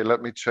not. Okay,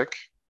 let me check.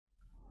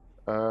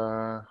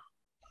 Okay.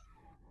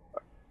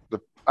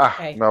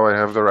 Now I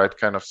have the right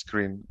kind of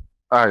screen.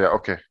 Yeah,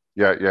 okay.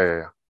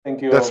 Yeah.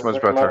 Thank you. That's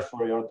much better. Much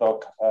for your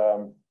talk.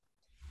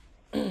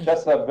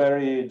 Just a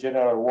very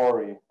general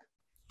worry.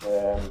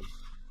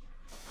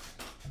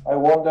 I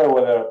wonder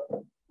whether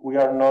we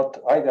are not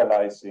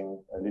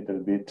idealizing a little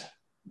bit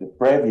the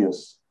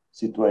previous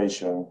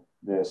situation,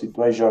 the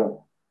situation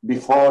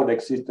before the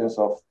existence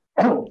of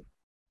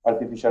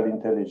artificial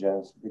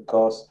intelligence,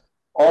 because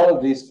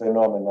all these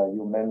phenomena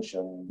you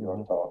mentioned in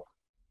your talk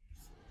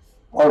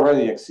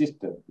already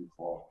existed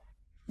before.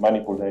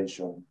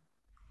 Manipulation,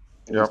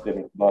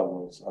 epistemic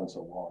bubbles, and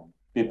so on.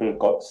 People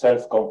got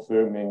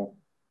self-confirming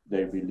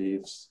their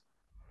beliefs,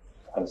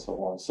 and so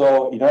on.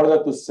 So in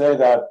order to say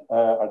that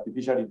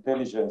artificial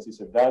intelligence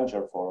is a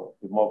danger for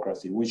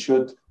democracy, we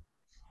should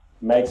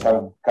make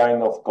some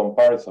kind of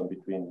comparison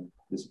between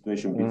the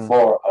situation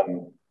before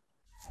and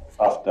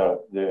after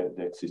the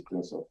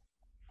existence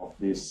of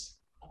this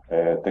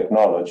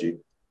technology.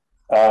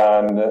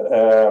 And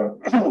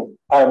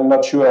I'm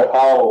not sure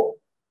how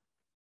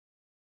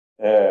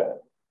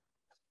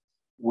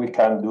we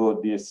can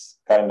do this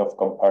kind of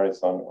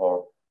comparison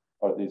or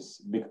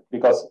this,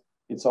 because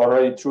it's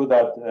already true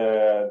that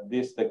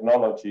this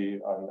technology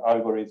and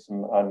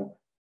algorithm and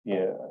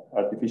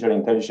artificial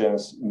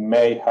intelligence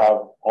may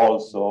have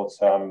also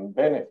some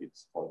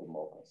benefits for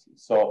democracy.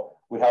 So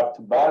we have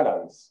to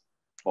balance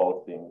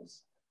both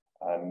things.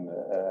 And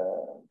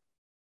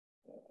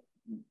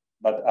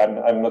but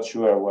I'm not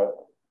sure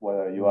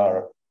whether you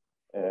are.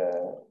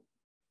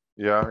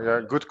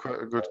 Good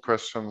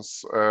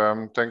questions.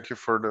 Thank you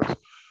for this.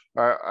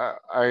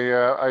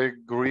 I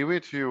agree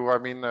with you. I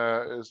mean,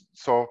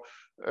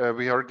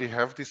 we already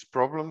have these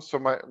problems. So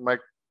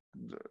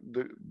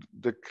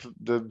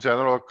the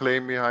general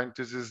claim behind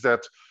this is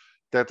that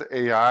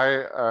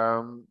AI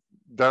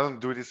doesn't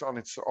do this on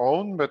its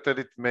own, but that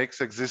it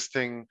makes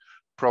existing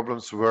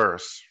problems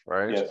worse,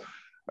 right? Yes.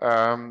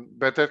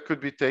 But that could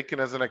be taken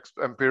as an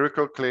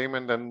empirical claim,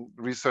 and then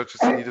research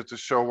is needed to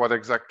show what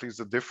exactly is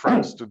the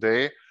difference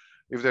today,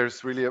 if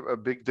there's really a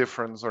big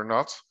difference or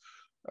not.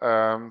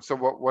 So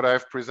what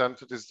I've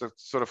presented is the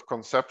sort of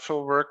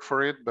conceptual work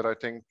for it, but I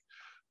think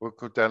we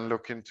could then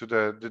look into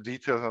the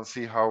details and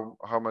see how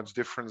much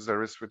difference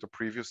there is with the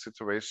previous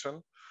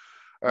situation.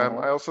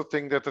 I also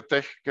think that the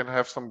tech can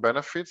have some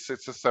benefits.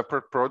 It's a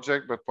separate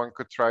project, but one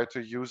could try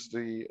to use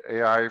the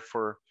AI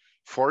for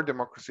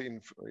democracy,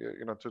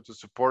 to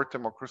support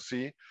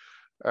democracy.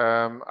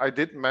 I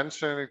did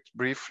mention it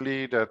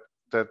briefly that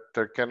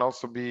there can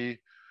also be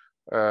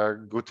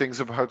good things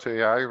about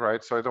AI,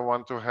 right? So I don't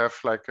want to have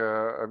like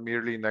a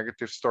merely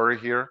negative story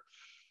here.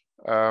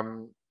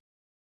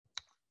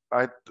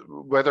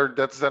 Whether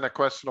that's then a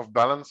question of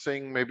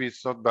balancing, maybe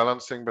it's not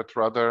balancing, but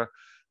rather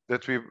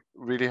that we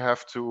really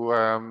have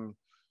to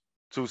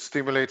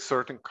stimulate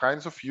certain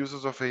kinds of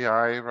uses of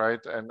AI,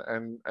 right?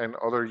 And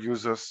other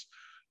users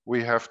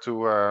we have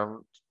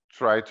to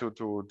try to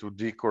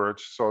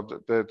discourage. So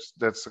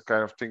that's the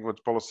kind of thing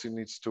what policy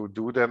needs to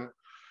do then.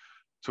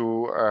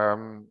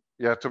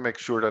 to make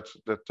sure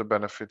that the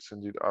benefits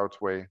indeed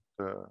outweigh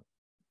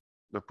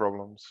the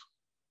problems.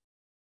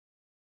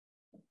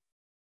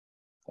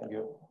 Thank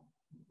you.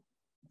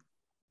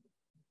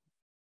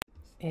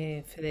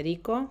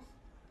 Federico.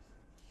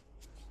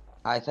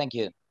 Hi, thank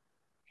you.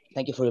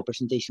 Thank you for your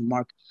presentation,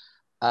 Mark.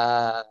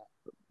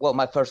 Well,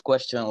 my first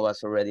question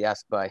was already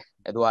asked by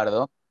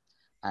Eduardo,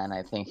 and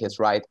I think he's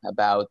right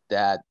about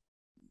that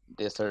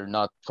these are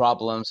not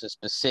problems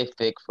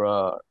specific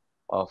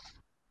of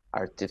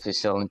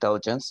artificial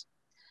intelligence,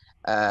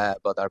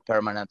 but are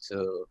permanent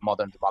to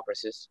modern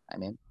democracies, I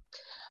mean.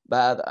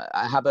 But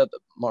I have a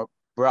more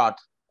broad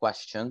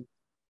question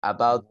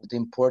about the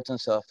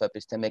importance of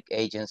epistemic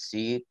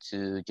agency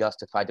to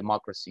justify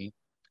democracy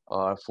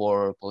or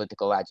for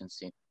political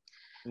agency.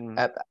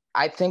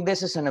 I think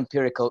this is an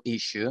empirical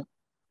issue,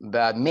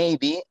 but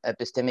maybe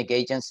epistemic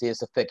agency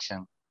is a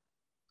fiction.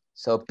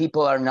 So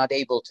people are not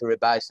able to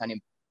revise and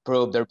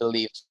improve their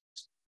beliefs,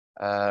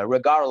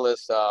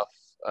 regardless of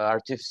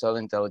artificial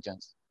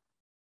intelligence.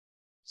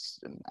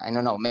 I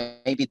don't know,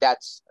 maybe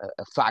that's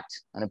a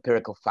fact, an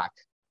empirical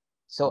fact.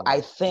 So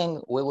I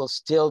think we will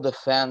still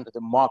defend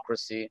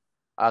democracy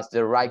as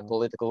the right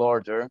political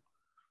order,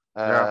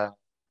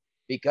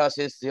 because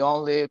it's the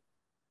only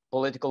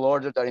political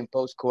order that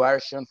imposes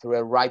coercion through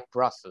a right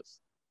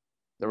process,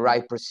 the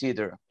right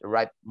procedure, the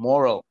right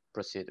moral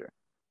procedure.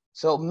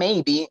 So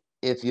maybe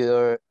if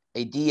your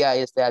idea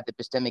is that the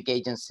epistemic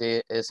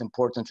agency is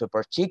important to a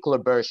particular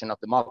version of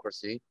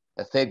democracy,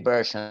 a fake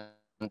version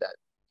that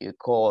you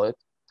call it,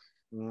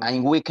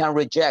 and we can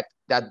reject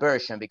that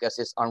version because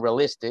it's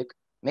unrealistic,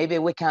 maybe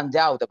we can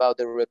doubt about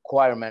the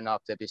requirement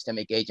of the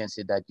epistemic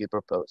agency that you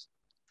propose.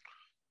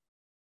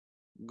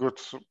 Good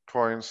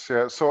points.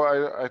 Yeah. So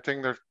I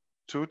think there are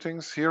two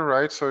things here,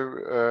 right?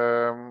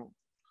 So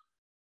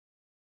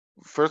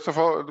first of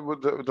all,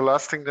 the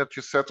last thing that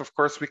you said, of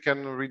course, we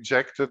can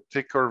reject the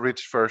thick or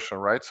rich version,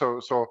 right?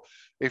 So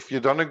if you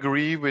don't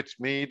agree with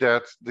me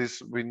that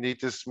we need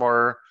this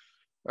more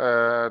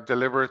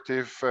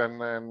deliberative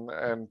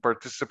and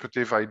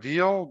participative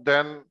ideal,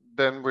 then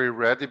we're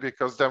ready,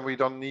 because then we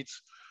don't need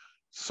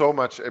so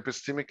much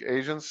epistemic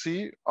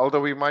agency,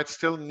 although we might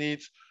still need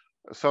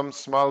some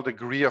small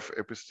degree of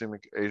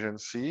epistemic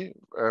agency.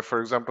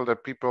 For example,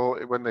 that people,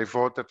 when they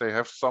vote, that they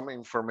have some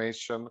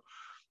information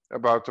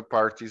about the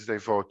parties they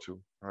vote to,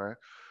 right?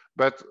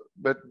 But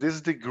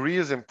this degree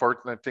is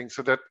important, I think.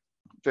 So that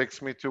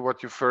takes me to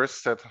what you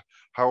first said.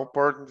 How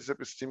important is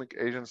epistemic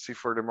agency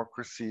for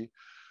democracy?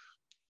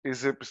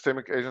 Is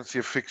epistemic agency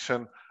a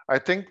fiction? I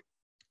think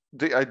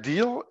the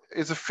ideal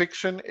is a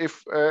fiction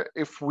if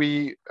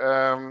we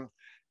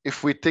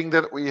think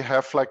that we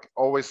have like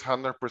always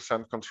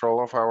 100%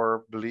 control of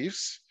our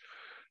beliefs.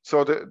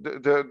 So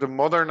the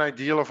modern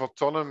ideal of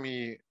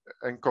autonomy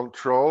and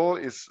control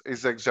is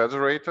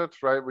exaggerated,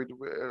 right?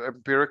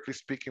 Empirically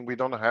speaking, we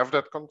don't have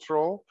that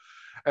control,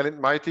 and it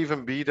might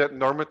even be that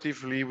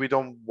normatively we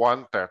don't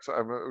want that.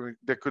 I mean,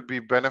 there could be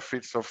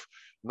benefits of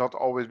not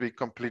always be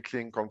completely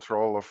in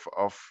control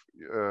of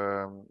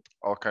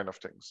all kind of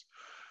things.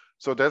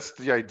 So that's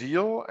the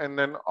ideal, and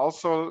then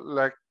also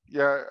like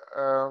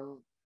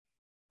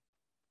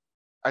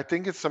I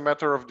think it's a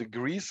matter of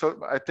degree. So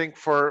I think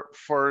for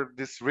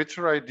this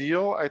richer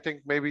ideal, I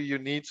think maybe you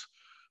need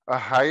a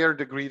higher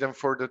degree than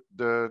for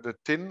the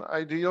thin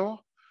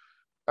ideal.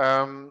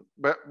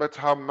 But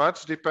how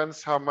much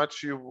depends how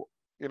much you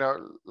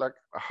know, like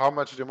how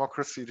much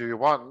democracy do you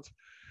want?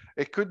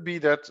 It could be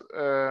that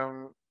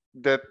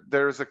that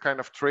there is a kind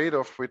of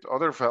trade-off with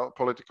other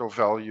political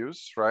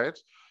values, right?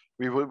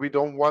 We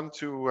don't want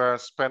to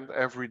spend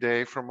every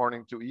day from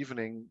morning to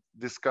evening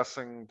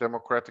discussing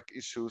democratic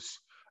issues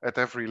at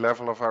every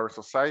level of our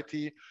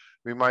society.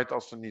 We might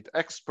also need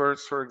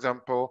experts, for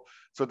example.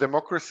 So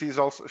democracy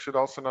should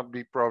also not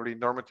be, probably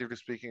normatively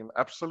speaking, an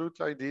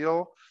absolute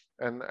ideal,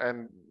 and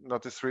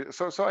not this.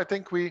 So I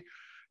think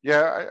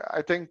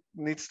I think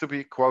needs to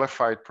be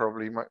qualified,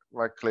 probably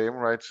my claim,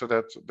 right? So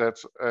that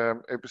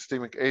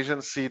epistemic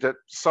agency, that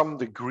some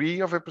degree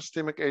of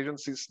epistemic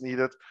agency is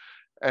needed,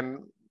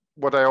 and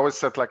what I always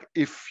said, like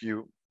if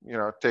you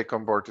take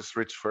on board this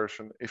rich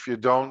version, if you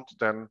don't,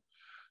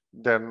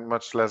 then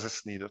much less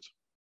is needed.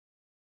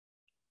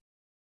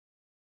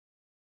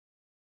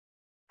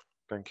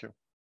 Thank you.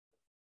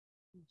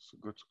 So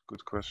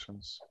good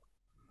questions.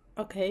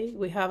 Okay,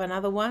 we have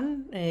another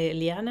one,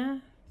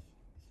 Liana.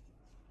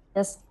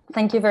 Yes,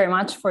 thank you very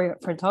much for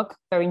your talk.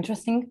 Very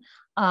interesting.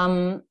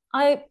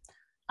 I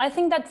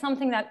think that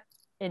something that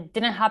it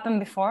didn't happen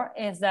before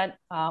is that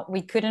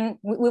we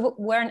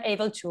weren't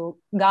able to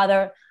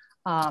gather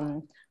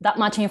that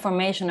much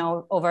information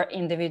over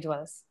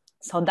individuals.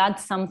 So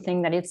that's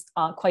something that is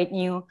quite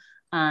new,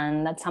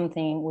 and that's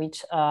something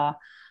which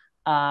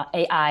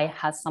AI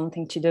has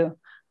something to do.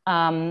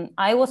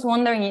 I was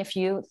wondering if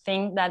you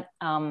think that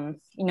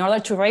in order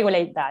to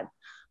regulate that,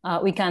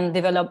 we can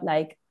develop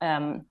like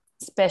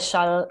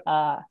special,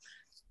 I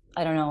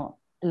don't know,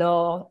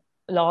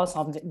 laws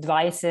of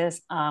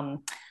devices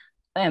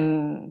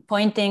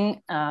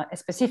pointing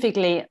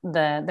specifically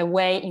the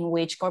way in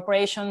which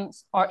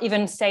corporations or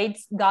even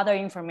states gather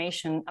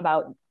information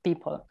about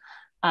people,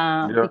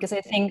 because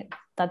I think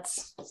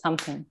that's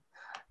something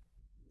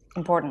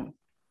important.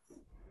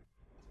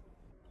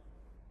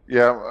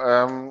 Yeah,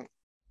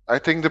 I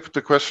think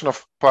the question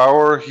of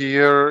power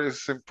here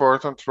is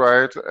important,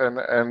 right?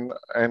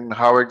 And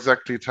how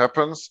exactly it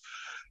happens.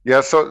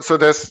 Yeah, so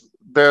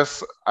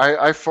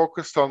I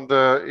focused on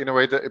the, in a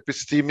way, the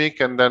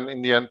epistemic and then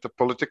in the end the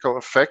political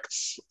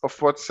effects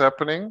of what's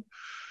happening.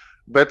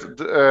 But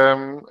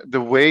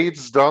the way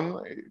it's done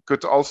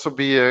could also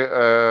be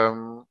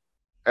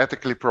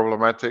ethically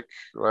problematic,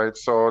 right?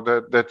 So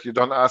that you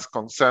don't ask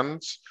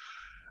consent.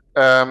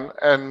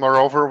 And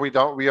moreover,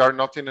 we are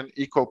not in an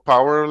equal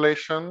power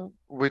relation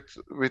with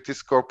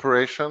these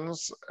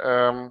corporations.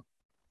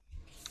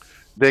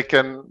 They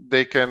can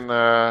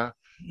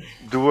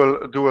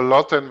do a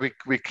lot, and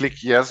we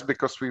click yes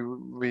because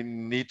we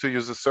need to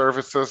use the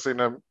services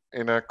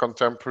in a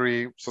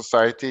contemporary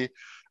society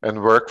and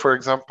work, for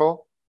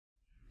example.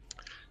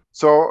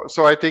 So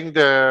I think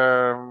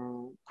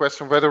the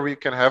question whether we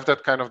can have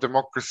that kind of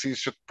democracy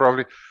should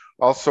probably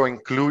also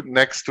include,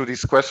 next to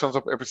these questions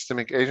of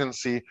epistemic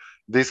agency,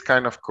 these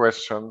kind of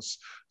questions.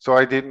 So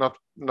I did not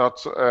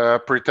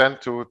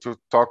pretend to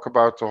talk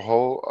about the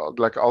whole,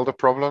 like all the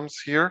problems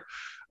here,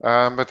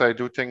 but I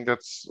do think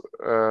that's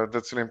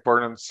an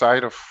important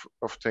side of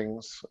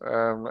things.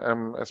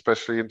 I'm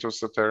especially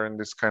interested there in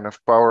this kind of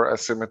power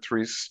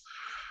asymmetries.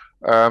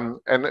 And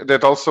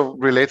that also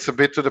relates a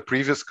bit to the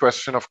previous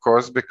question, of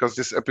course, because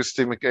this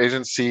epistemic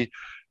agency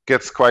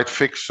gets quite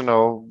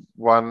fictional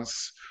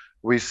once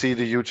we see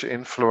the huge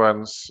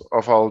influence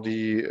of all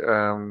the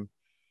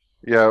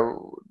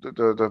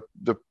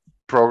the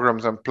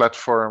programs and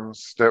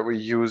platforms that we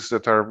use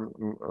that are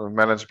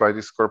managed by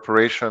these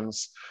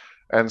corporations,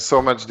 and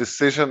so much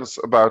decisions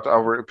about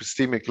our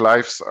epistemic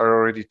lives are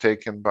already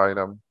taken by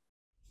them.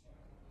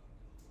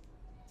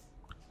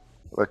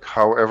 Like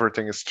how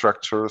everything is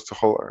structured, the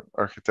whole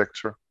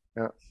architecture.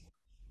 Yeah.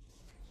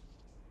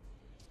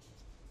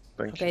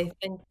 Thank you.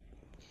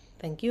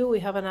 Thank you.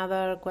 We have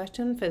another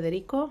question,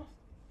 Federico.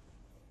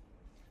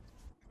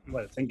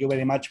 Well, thank you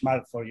very much,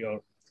 Mark, for your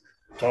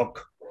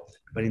talk.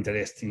 Very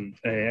interesting.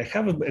 I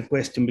have a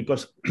question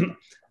because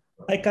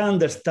I can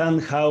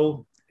understand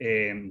how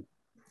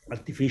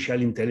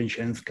artificial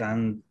intelligence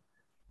can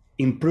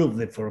improve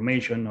the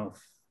formation of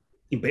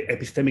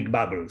epistemic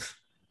bubbles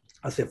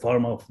as a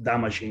form of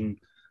damaging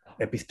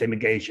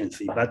epistemic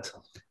agency. But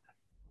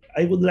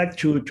I would like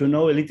to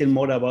know a little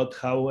more about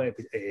how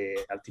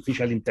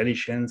artificial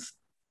intelligence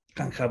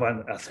can have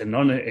as a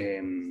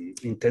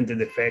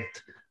non-intended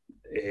effect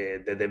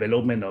the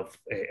development of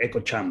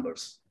echo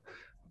chambers.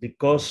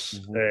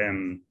 Because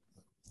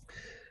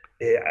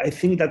I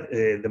think that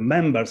the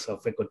members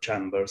of echo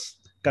chambers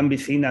can be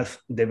seen as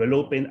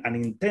developing an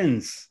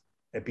intense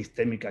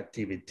epistemic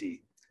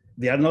activity.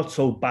 They are not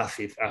so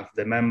passive as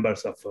the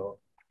members of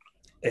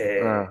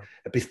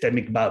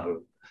epistemic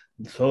bubble.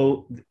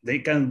 So they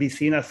can be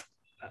seen as,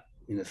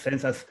 in a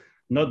sense, as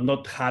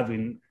not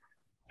having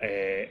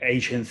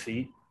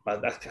agency,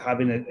 but as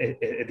having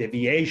a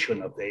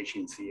deviation of the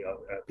agency, of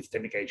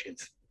epistemic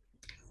agency.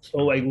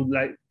 So I would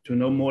like to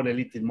know a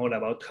little more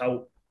about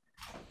how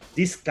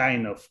this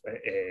kind of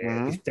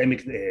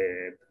epistemic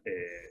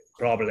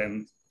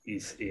problem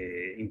is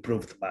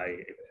improved by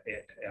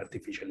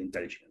artificial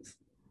intelligence.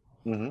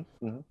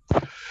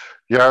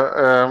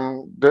 Yeah,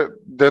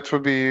 that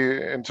would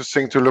be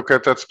interesting to look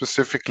at that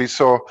specifically.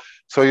 So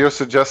you're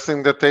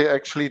suggesting that they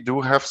actually do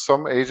have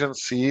some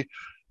agency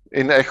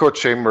in echo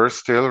chambers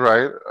still,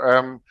 right?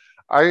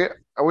 I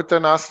would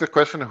then ask the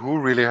question, who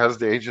really has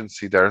the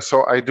agency there?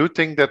 So I do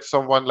think that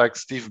someone like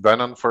Steve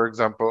Bannon, for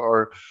example,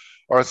 or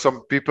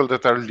some people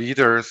that are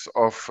leaders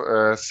of,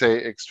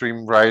 say,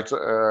 extreme right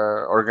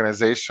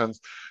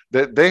organizations,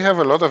 they have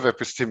a lot of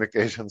epistemic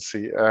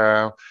agency.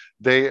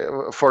 They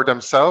for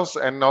themselves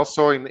and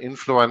also in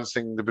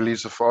influencing the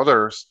beliefs of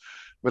others.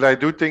 But I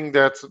do think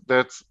that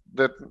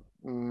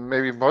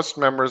maybe most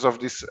members of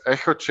these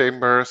echo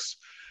chambers,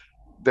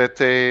 that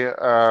they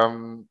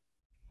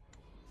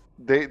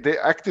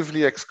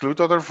actively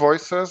exclude other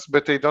voices,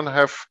 but they don't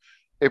have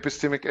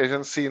epistemic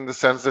agency in the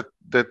sense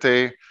that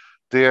they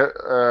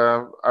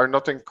are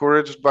not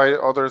encouraged by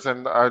others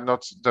and are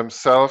not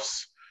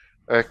themselves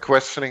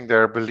questioning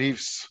their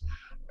beliefs.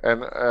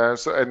 And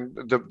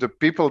the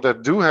people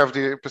that do have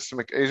the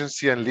epistemic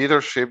agency and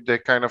leadership, they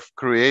kind of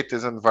create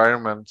this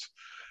environment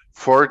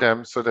for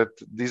them so that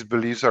these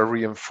beliefs are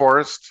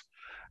reinforced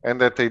and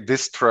that they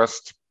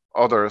distrust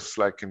others,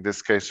 like in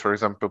this case, for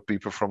example,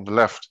 people from the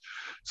left.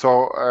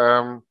 So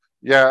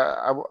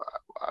yeah,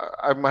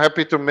 I'm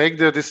happy to make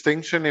the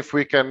distinction if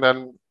we can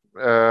then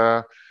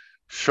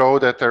show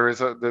that there is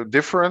the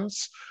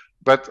difference.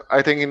 But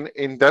I think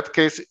in that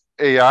case,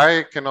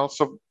 AI can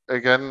also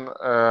again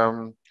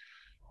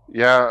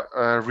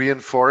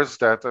reinforce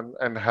that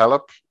and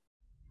help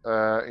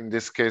in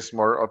this case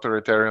more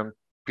authoritarian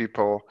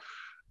people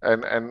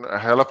and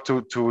help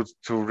to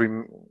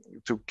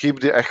keep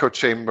the echo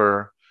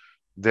chamber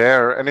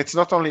there. And it's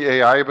not only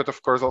AI, but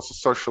of course also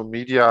social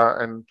media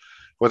and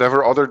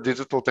whatever other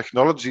digital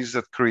technologies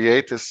that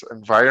create this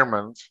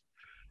environment.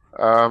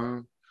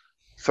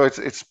 So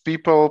it's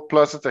people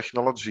plus the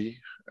technology.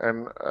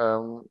 And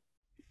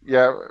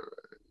yeah,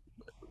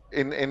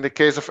 in the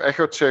case of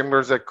echo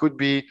chambers, there could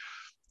be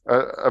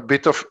a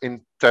bit of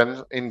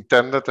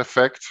intended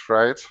effect,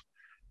 right?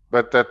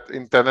 But that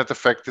intended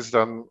effect is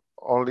done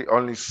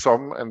only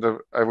some, and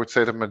I would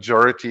say the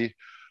majority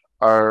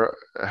are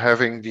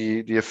having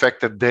the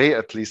effect that they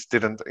at least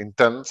didn't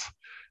intend,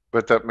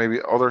 but that maybe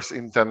others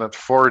intended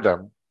for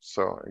them.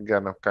 So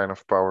again, a kind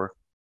of power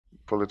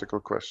political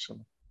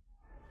question.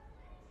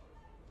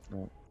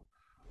 Yeah.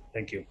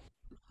 Thank you.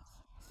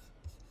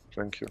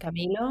 Thank you.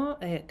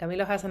 Camilo,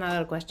 Camilo has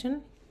another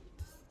question.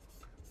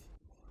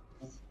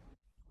 Thank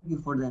you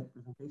for the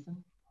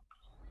presentation.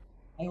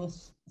 I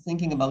was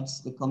thinking about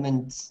the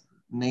comments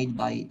made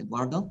by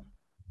Eduardo.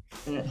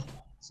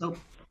 So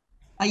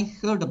I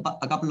heard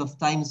a couple of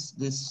times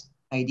this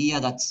idea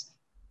that,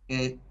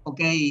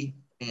 okay,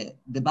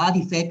 the bad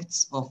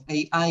effects of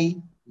AI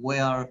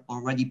were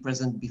already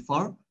present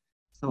before.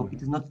 So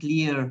it is not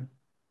clear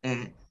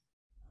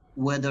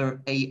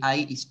whether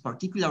AI is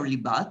particularly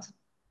bad,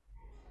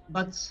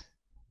 but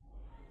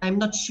I'm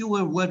not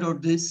sure whether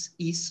this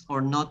is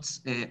or not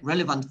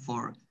relevant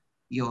for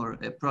your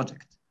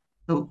project.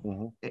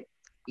 So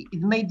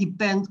it may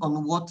depend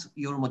on what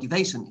your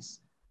motivation is.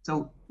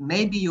 So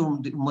maybe your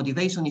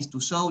motivation is to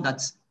show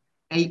that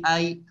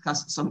AI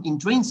has some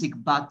intrinsic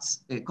bad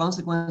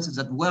consequences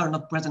that were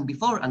not present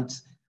before,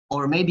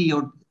 or maybe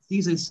your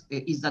thesis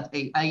is that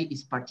AI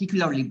is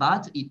particularly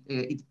bad.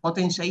 It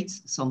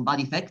potentiates some bad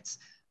effects,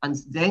 and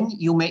then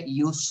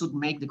you should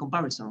make the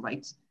comparison,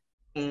 right?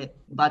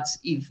 But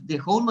if the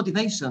whole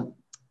motivation,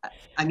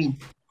 I mean,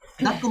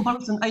 that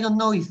comparison, I don't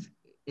know if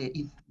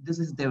this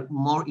is the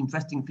more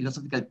interesting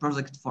philosophical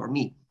project for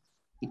me,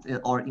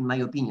 or in my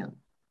opinion.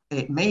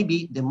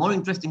 Maybe the more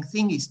interesting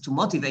thing is to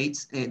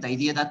motivate the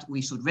idea that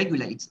we should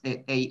regulate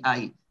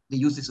AI, the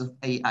uses of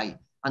AI.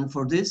 And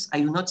for this,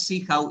 I do not see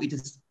how it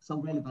is so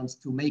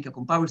relevant to make a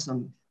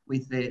comparison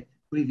with the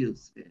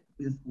previous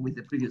with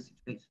the previous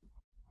situation.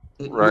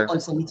 Right. You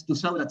also need to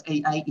show that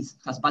AI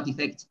has bad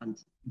effects, and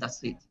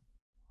that's it.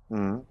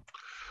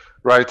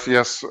 Right.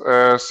 Yes.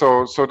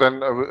 So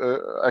then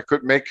I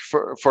could make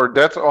for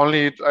that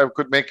only I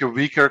could make a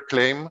weaker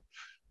claim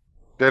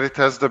that it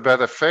has the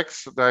bad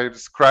effects that I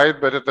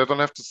described, but I don't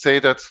have to say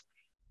that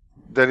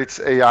it's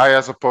AI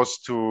as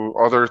opposed to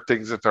other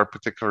things that are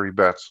particularly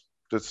bad.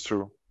 That's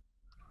true.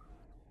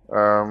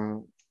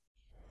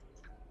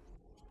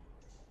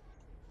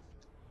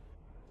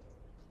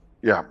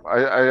 Yeah,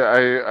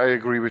 I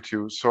agree with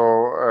you. So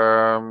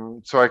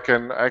I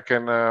can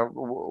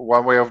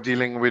one way of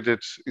dealing with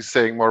it is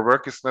saying more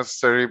work is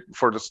necessary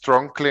for the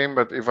strong claim,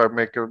 but if I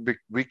make a big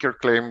weaker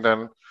claim,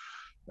 then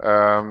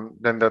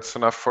that's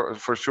enough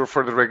for sure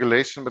for the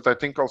regulation. But I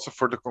think also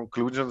for the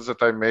conclusions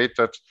that I made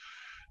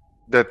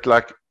that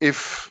like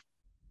if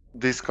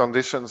these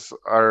conditions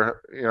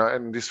are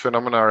and these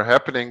phenomena are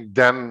happening,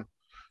 then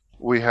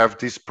we have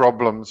these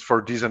problems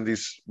for these and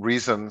these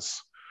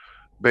reasons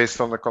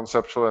based on the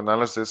conceptual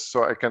analysis.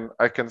 So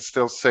I can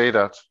still say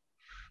that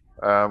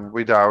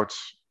without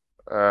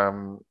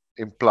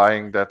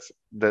implying that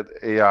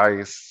AI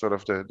is sort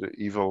of the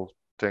evil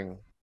thing.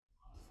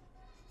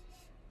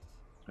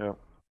 Yeah.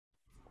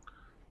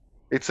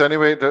 It's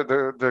anyway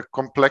the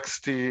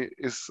complexity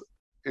is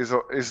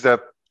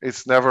that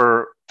it's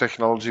never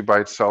technology by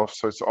itself.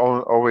 So it's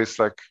always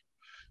like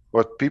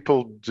what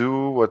people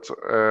do, what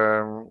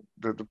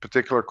the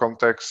particular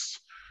context.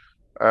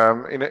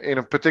 In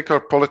a particular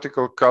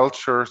political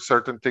culture,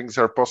 certain things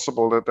are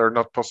possible that are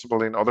not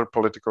possible in other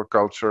political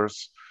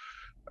cultures.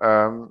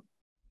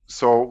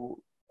 So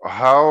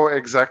how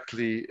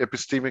exactly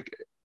epistemic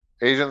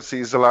agency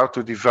is allowed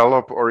to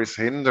develop or is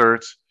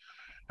hindered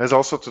has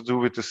also to do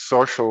with the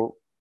social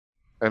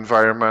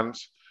environment.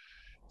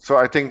 So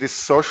I think these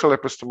social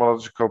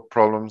epistemological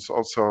problems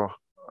also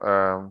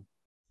are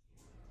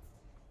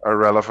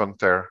relevant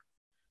there.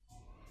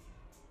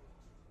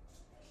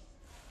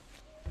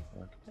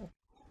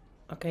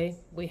 Okay,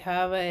 we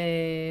have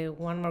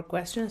one more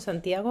question,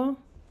 Santiago.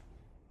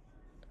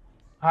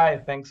 Hi,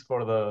 thanks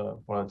for the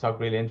talk,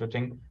 really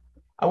interesting.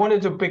 I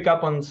wanted to pick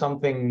up on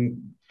something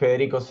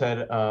Federico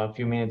said a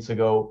few minutes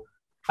ago.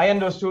 I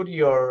understood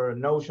your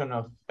notion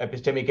of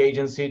epistemic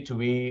agency to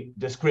be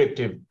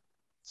descriptive.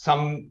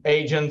 Some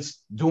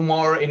agents do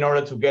more in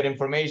order to get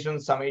information,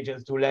 some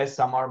agents do less,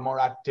 some are more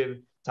active,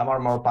 some are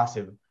more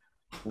passive.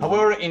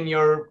 However, in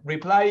your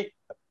reply,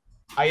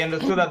 I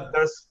understood that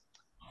there's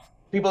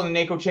people in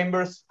echo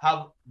chambers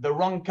have the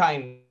wrong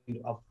kind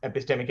of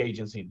epistemic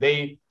agency.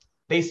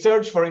 They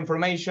search for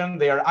information,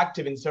 they are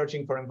active in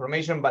searching for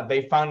information, but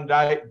they find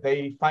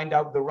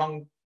out the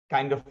wrong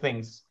kind of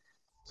things.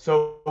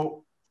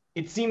 So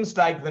it seems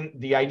like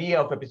the idea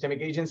of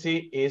epistemic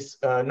agency is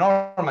a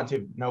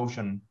normative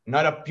notion,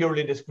 not a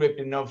purely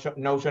descriptive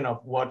notion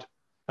of what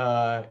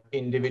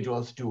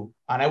individuals do.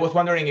 And I was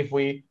wondering if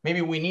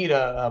maybe we need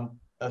a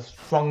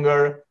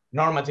stronger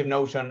normative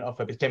notion of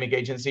epistemic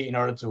agency in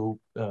order to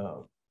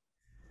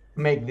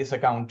make this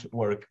account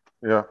work?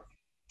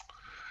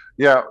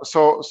 Yeah.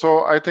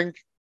 So I think,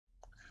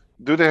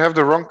 do they have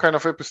the wrong kind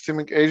of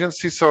epistemic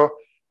agency? So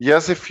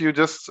yes, if you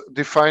just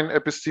define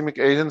epistemic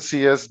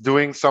agency as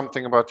doing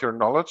something about your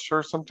knowledge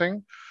or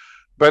something,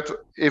 but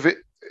if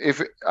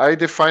I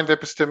defined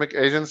epistemic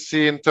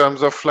agency in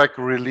terms of like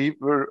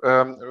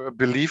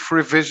belief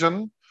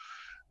revision,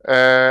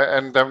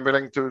 and I'm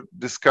willing to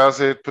discuss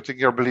it, putting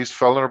your beliefs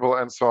vulnerable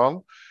and so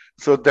on.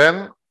 So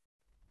then,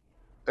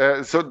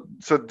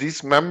 so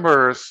these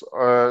members,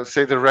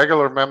 say the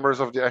regular members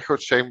of the echo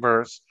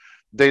chambers,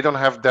 they don't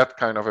have that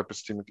kind of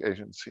epistemic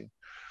agency.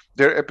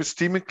 They're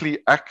epistemically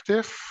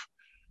active,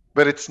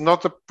 but it's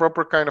not a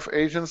proper kind of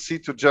agency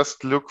to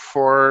just look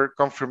for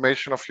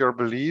confirmation of your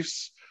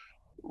beliefs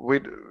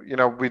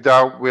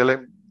without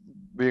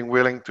being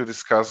willing to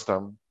discuss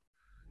them.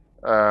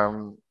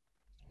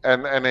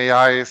 And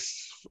AI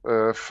is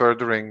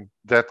furthering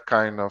that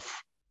kind of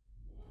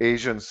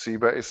agency,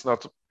 but it's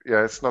not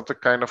the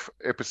kind of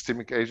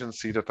epistemic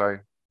agency that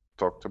I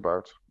talked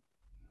about.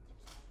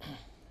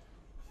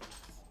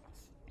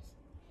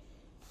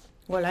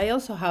 Well, I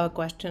also have a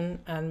question,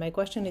 and my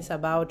question is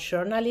about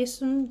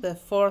journalism, the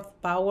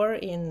fourth power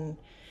in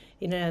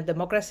a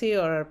democracy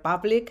or a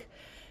republic.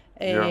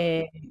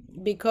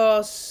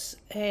 Because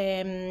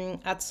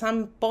at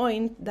some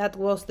point that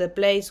was the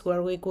place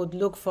where we could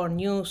look for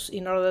news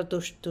in order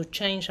to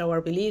change our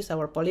beliefs,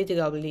 our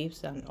political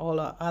beliefs and all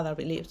other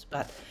beliefs,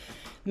 but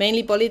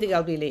mainly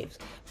political beliefs.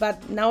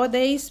 But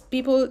nowadays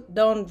people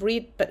don't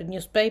read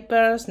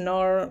newspapers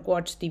nor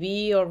watch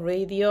TV or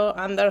radio.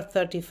 Under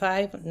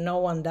 35, no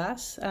one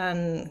does.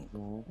 And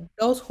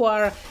those who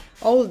are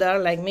older,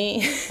 like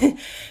me,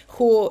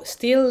 who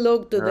still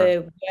look to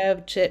the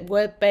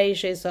web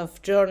pages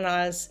of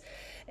journals,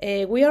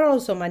 we are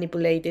also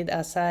manipulated,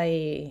 as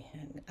I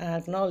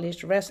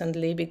acknowledged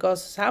recently,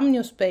 because some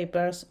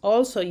newspapers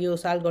also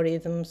use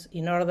algorithms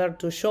in order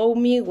to show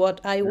me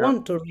what I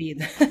want to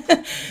read.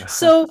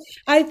 So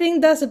I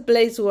think that's a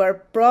place where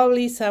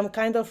probably some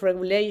kind of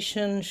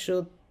regulation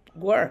should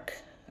work.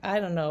 I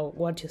don't know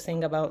what you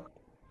think about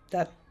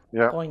that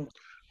point.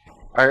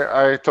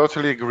 I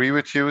totally agree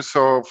with you.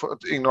 So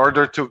in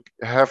order to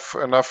have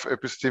enough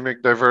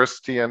epistemic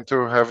diversity and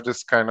to have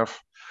this kind of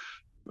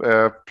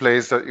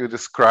place that you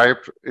describe,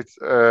 it's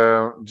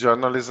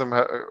journalism.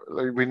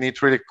 We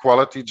need really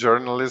quality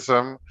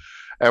journalism,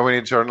 and we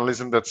need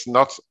journalism that's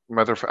not a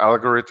matter of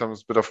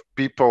algorithms, but of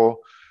people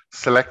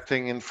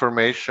selecting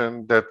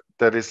information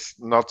that is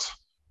not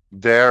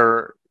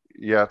there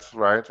yet,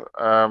 right?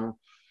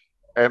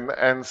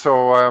 And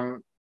so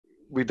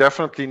we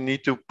definitely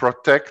need to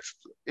protect.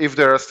 If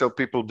there are still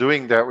people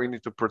doing that, we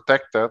need to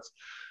protect that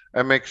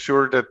and make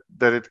sure that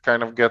it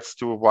kind of gets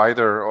to a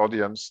wider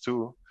audience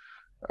too.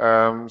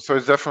 So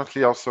it's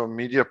definitely also a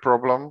media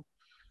problem.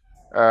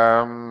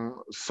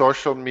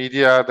 Social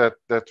media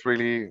that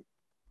really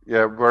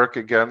work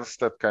against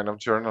that kind of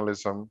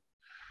journalism.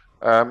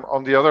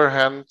 On the other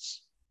hand,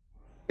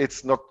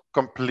 it's not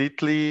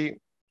completely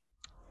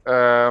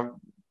binary,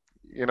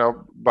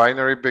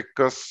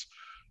 because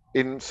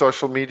in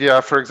social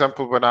media, for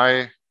example, when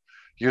I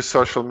use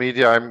social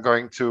media, I'm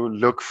going to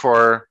look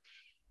for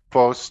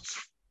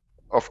posts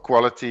of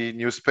quality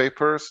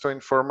newspapers to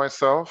inform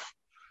myself.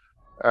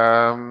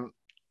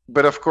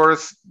 But of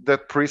course,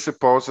 that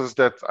presupposes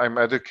that I'm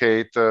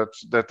educated,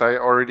 that I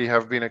already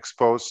have been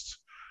exposed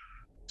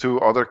to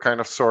other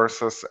kind of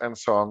sources and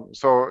so on.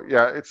 So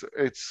yeah,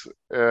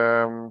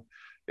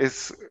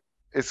 it's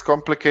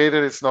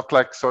complicated. It's not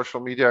like social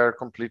media are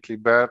completely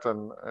bad,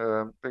 and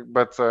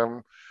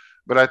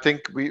but I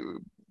think we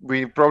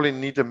probably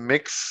need a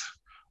mix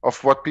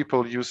of what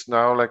people use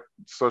now, like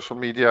social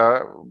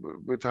media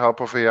with the help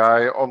of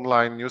AI,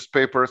 online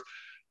newspapers,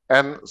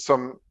 and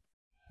some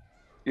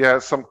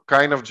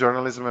kind of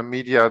journalism and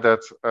media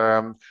that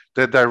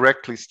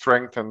directly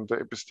strengthen the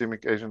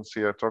epistemic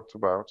agency I talked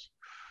about.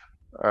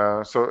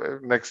 So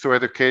next to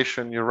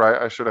education, you're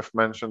right, I should have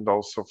mentioned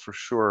also for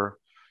sure,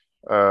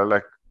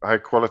 like high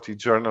quality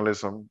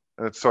journalism.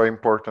 It's so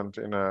important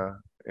in a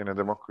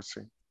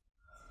democracy.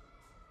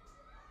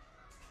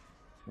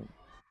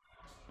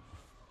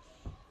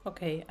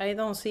 Okay, I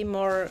don't see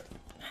more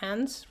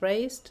hands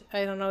raised.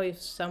 I don't know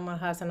if someone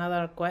has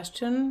another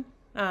question.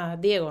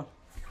 Diego.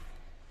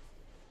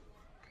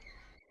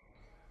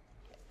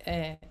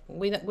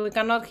 We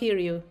cannot hear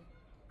you.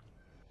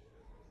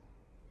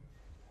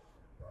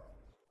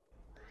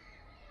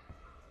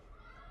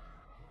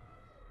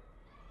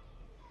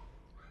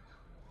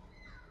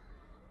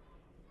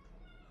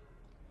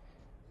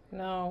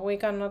 No, we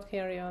cannot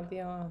hear you,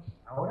 Diego.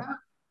 ¿Ahora?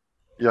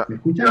 Yeah. ¿Me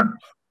escuchan?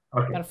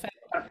 Okay. Perfect.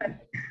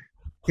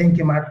 Thank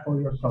you, Mark,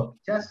 for your talk.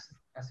 Just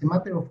as a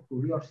matter of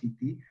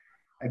curiosity,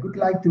 I would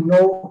like to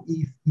know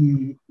if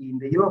in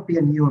the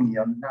European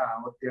Union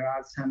now there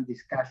are some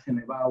discussion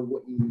about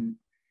in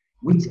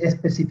which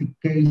specific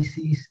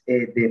cases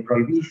the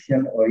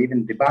prohibition or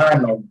even the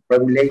ban or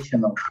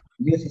regulation of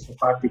uses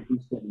of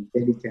artificial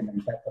intelligence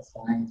and data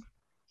science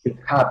should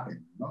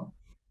happen, no?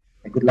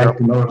 I would like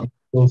to know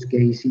those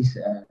cases.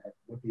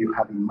 What do you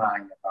have in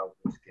mind about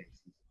those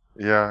cases?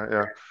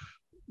 Yeah.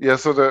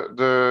 So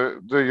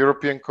the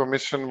European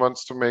Commission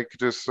wants to make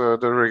this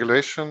the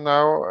regulation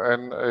now,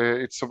 and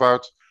it's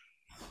about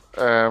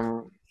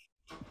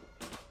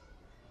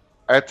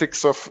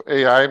ethics of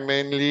AI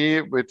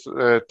mainly, with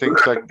things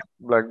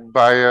like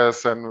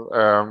bias and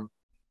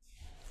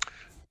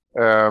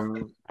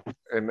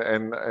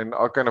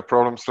all kind of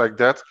problems like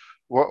that.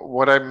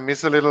 What I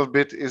miss a little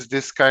bit is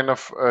this kind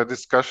of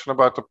discussion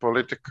about the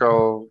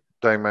political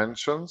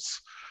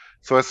dimensions.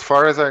 So as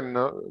far as I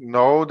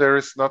know, there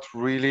is not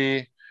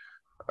really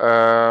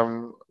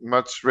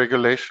much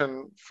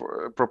regulation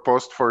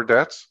proposed for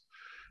that.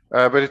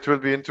 But it will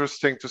be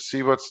interesting to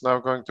see what's now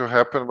going to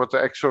happen, what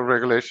the actual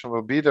regulation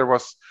will be. There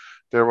was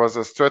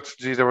a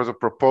strategy, there was a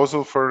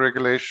proposal for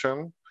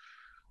regulation.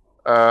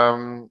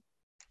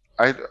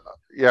 I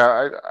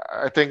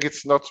think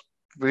it's not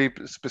really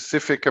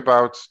specific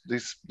about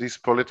these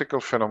political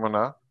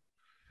phenomena.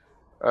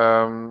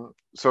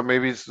 So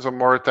maybe some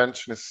more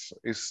attention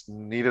is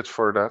needed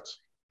for that.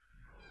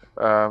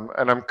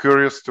 And I'm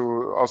curious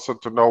to also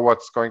to know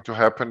what's going to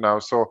happen now.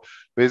 So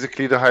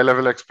basically the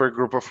high-level expert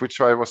group of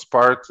which I was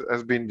part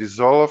has been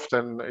dissolved,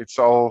 and it's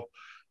all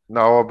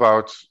now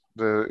about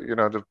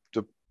the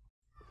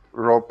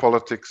raw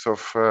politics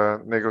of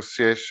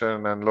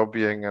negotiation and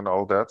lobbying and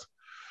all that.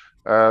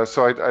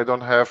 So I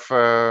don't have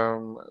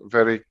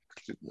very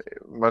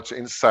much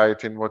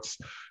insight in what's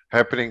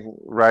happening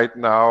right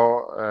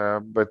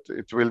now, but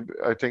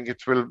I think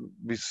it will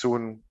be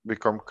soon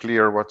become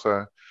clear what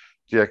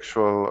the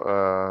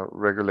actual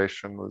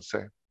regulation will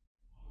say.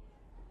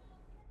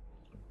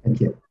 Thank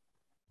you.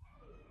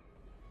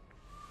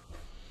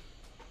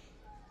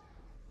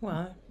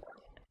 Well,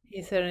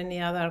 is there any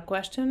other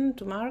question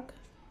to Mark?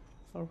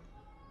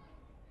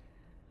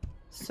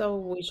 So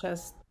we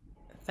just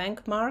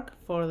thank Mark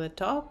for the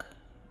talk,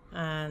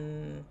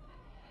 and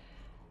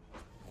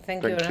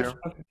thank you very much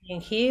for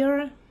being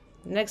here.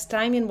 Next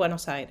time in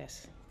Buenos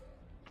Aires.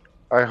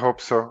 I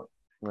hope so.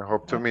 I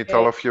hope to meet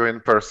all of you in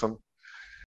person.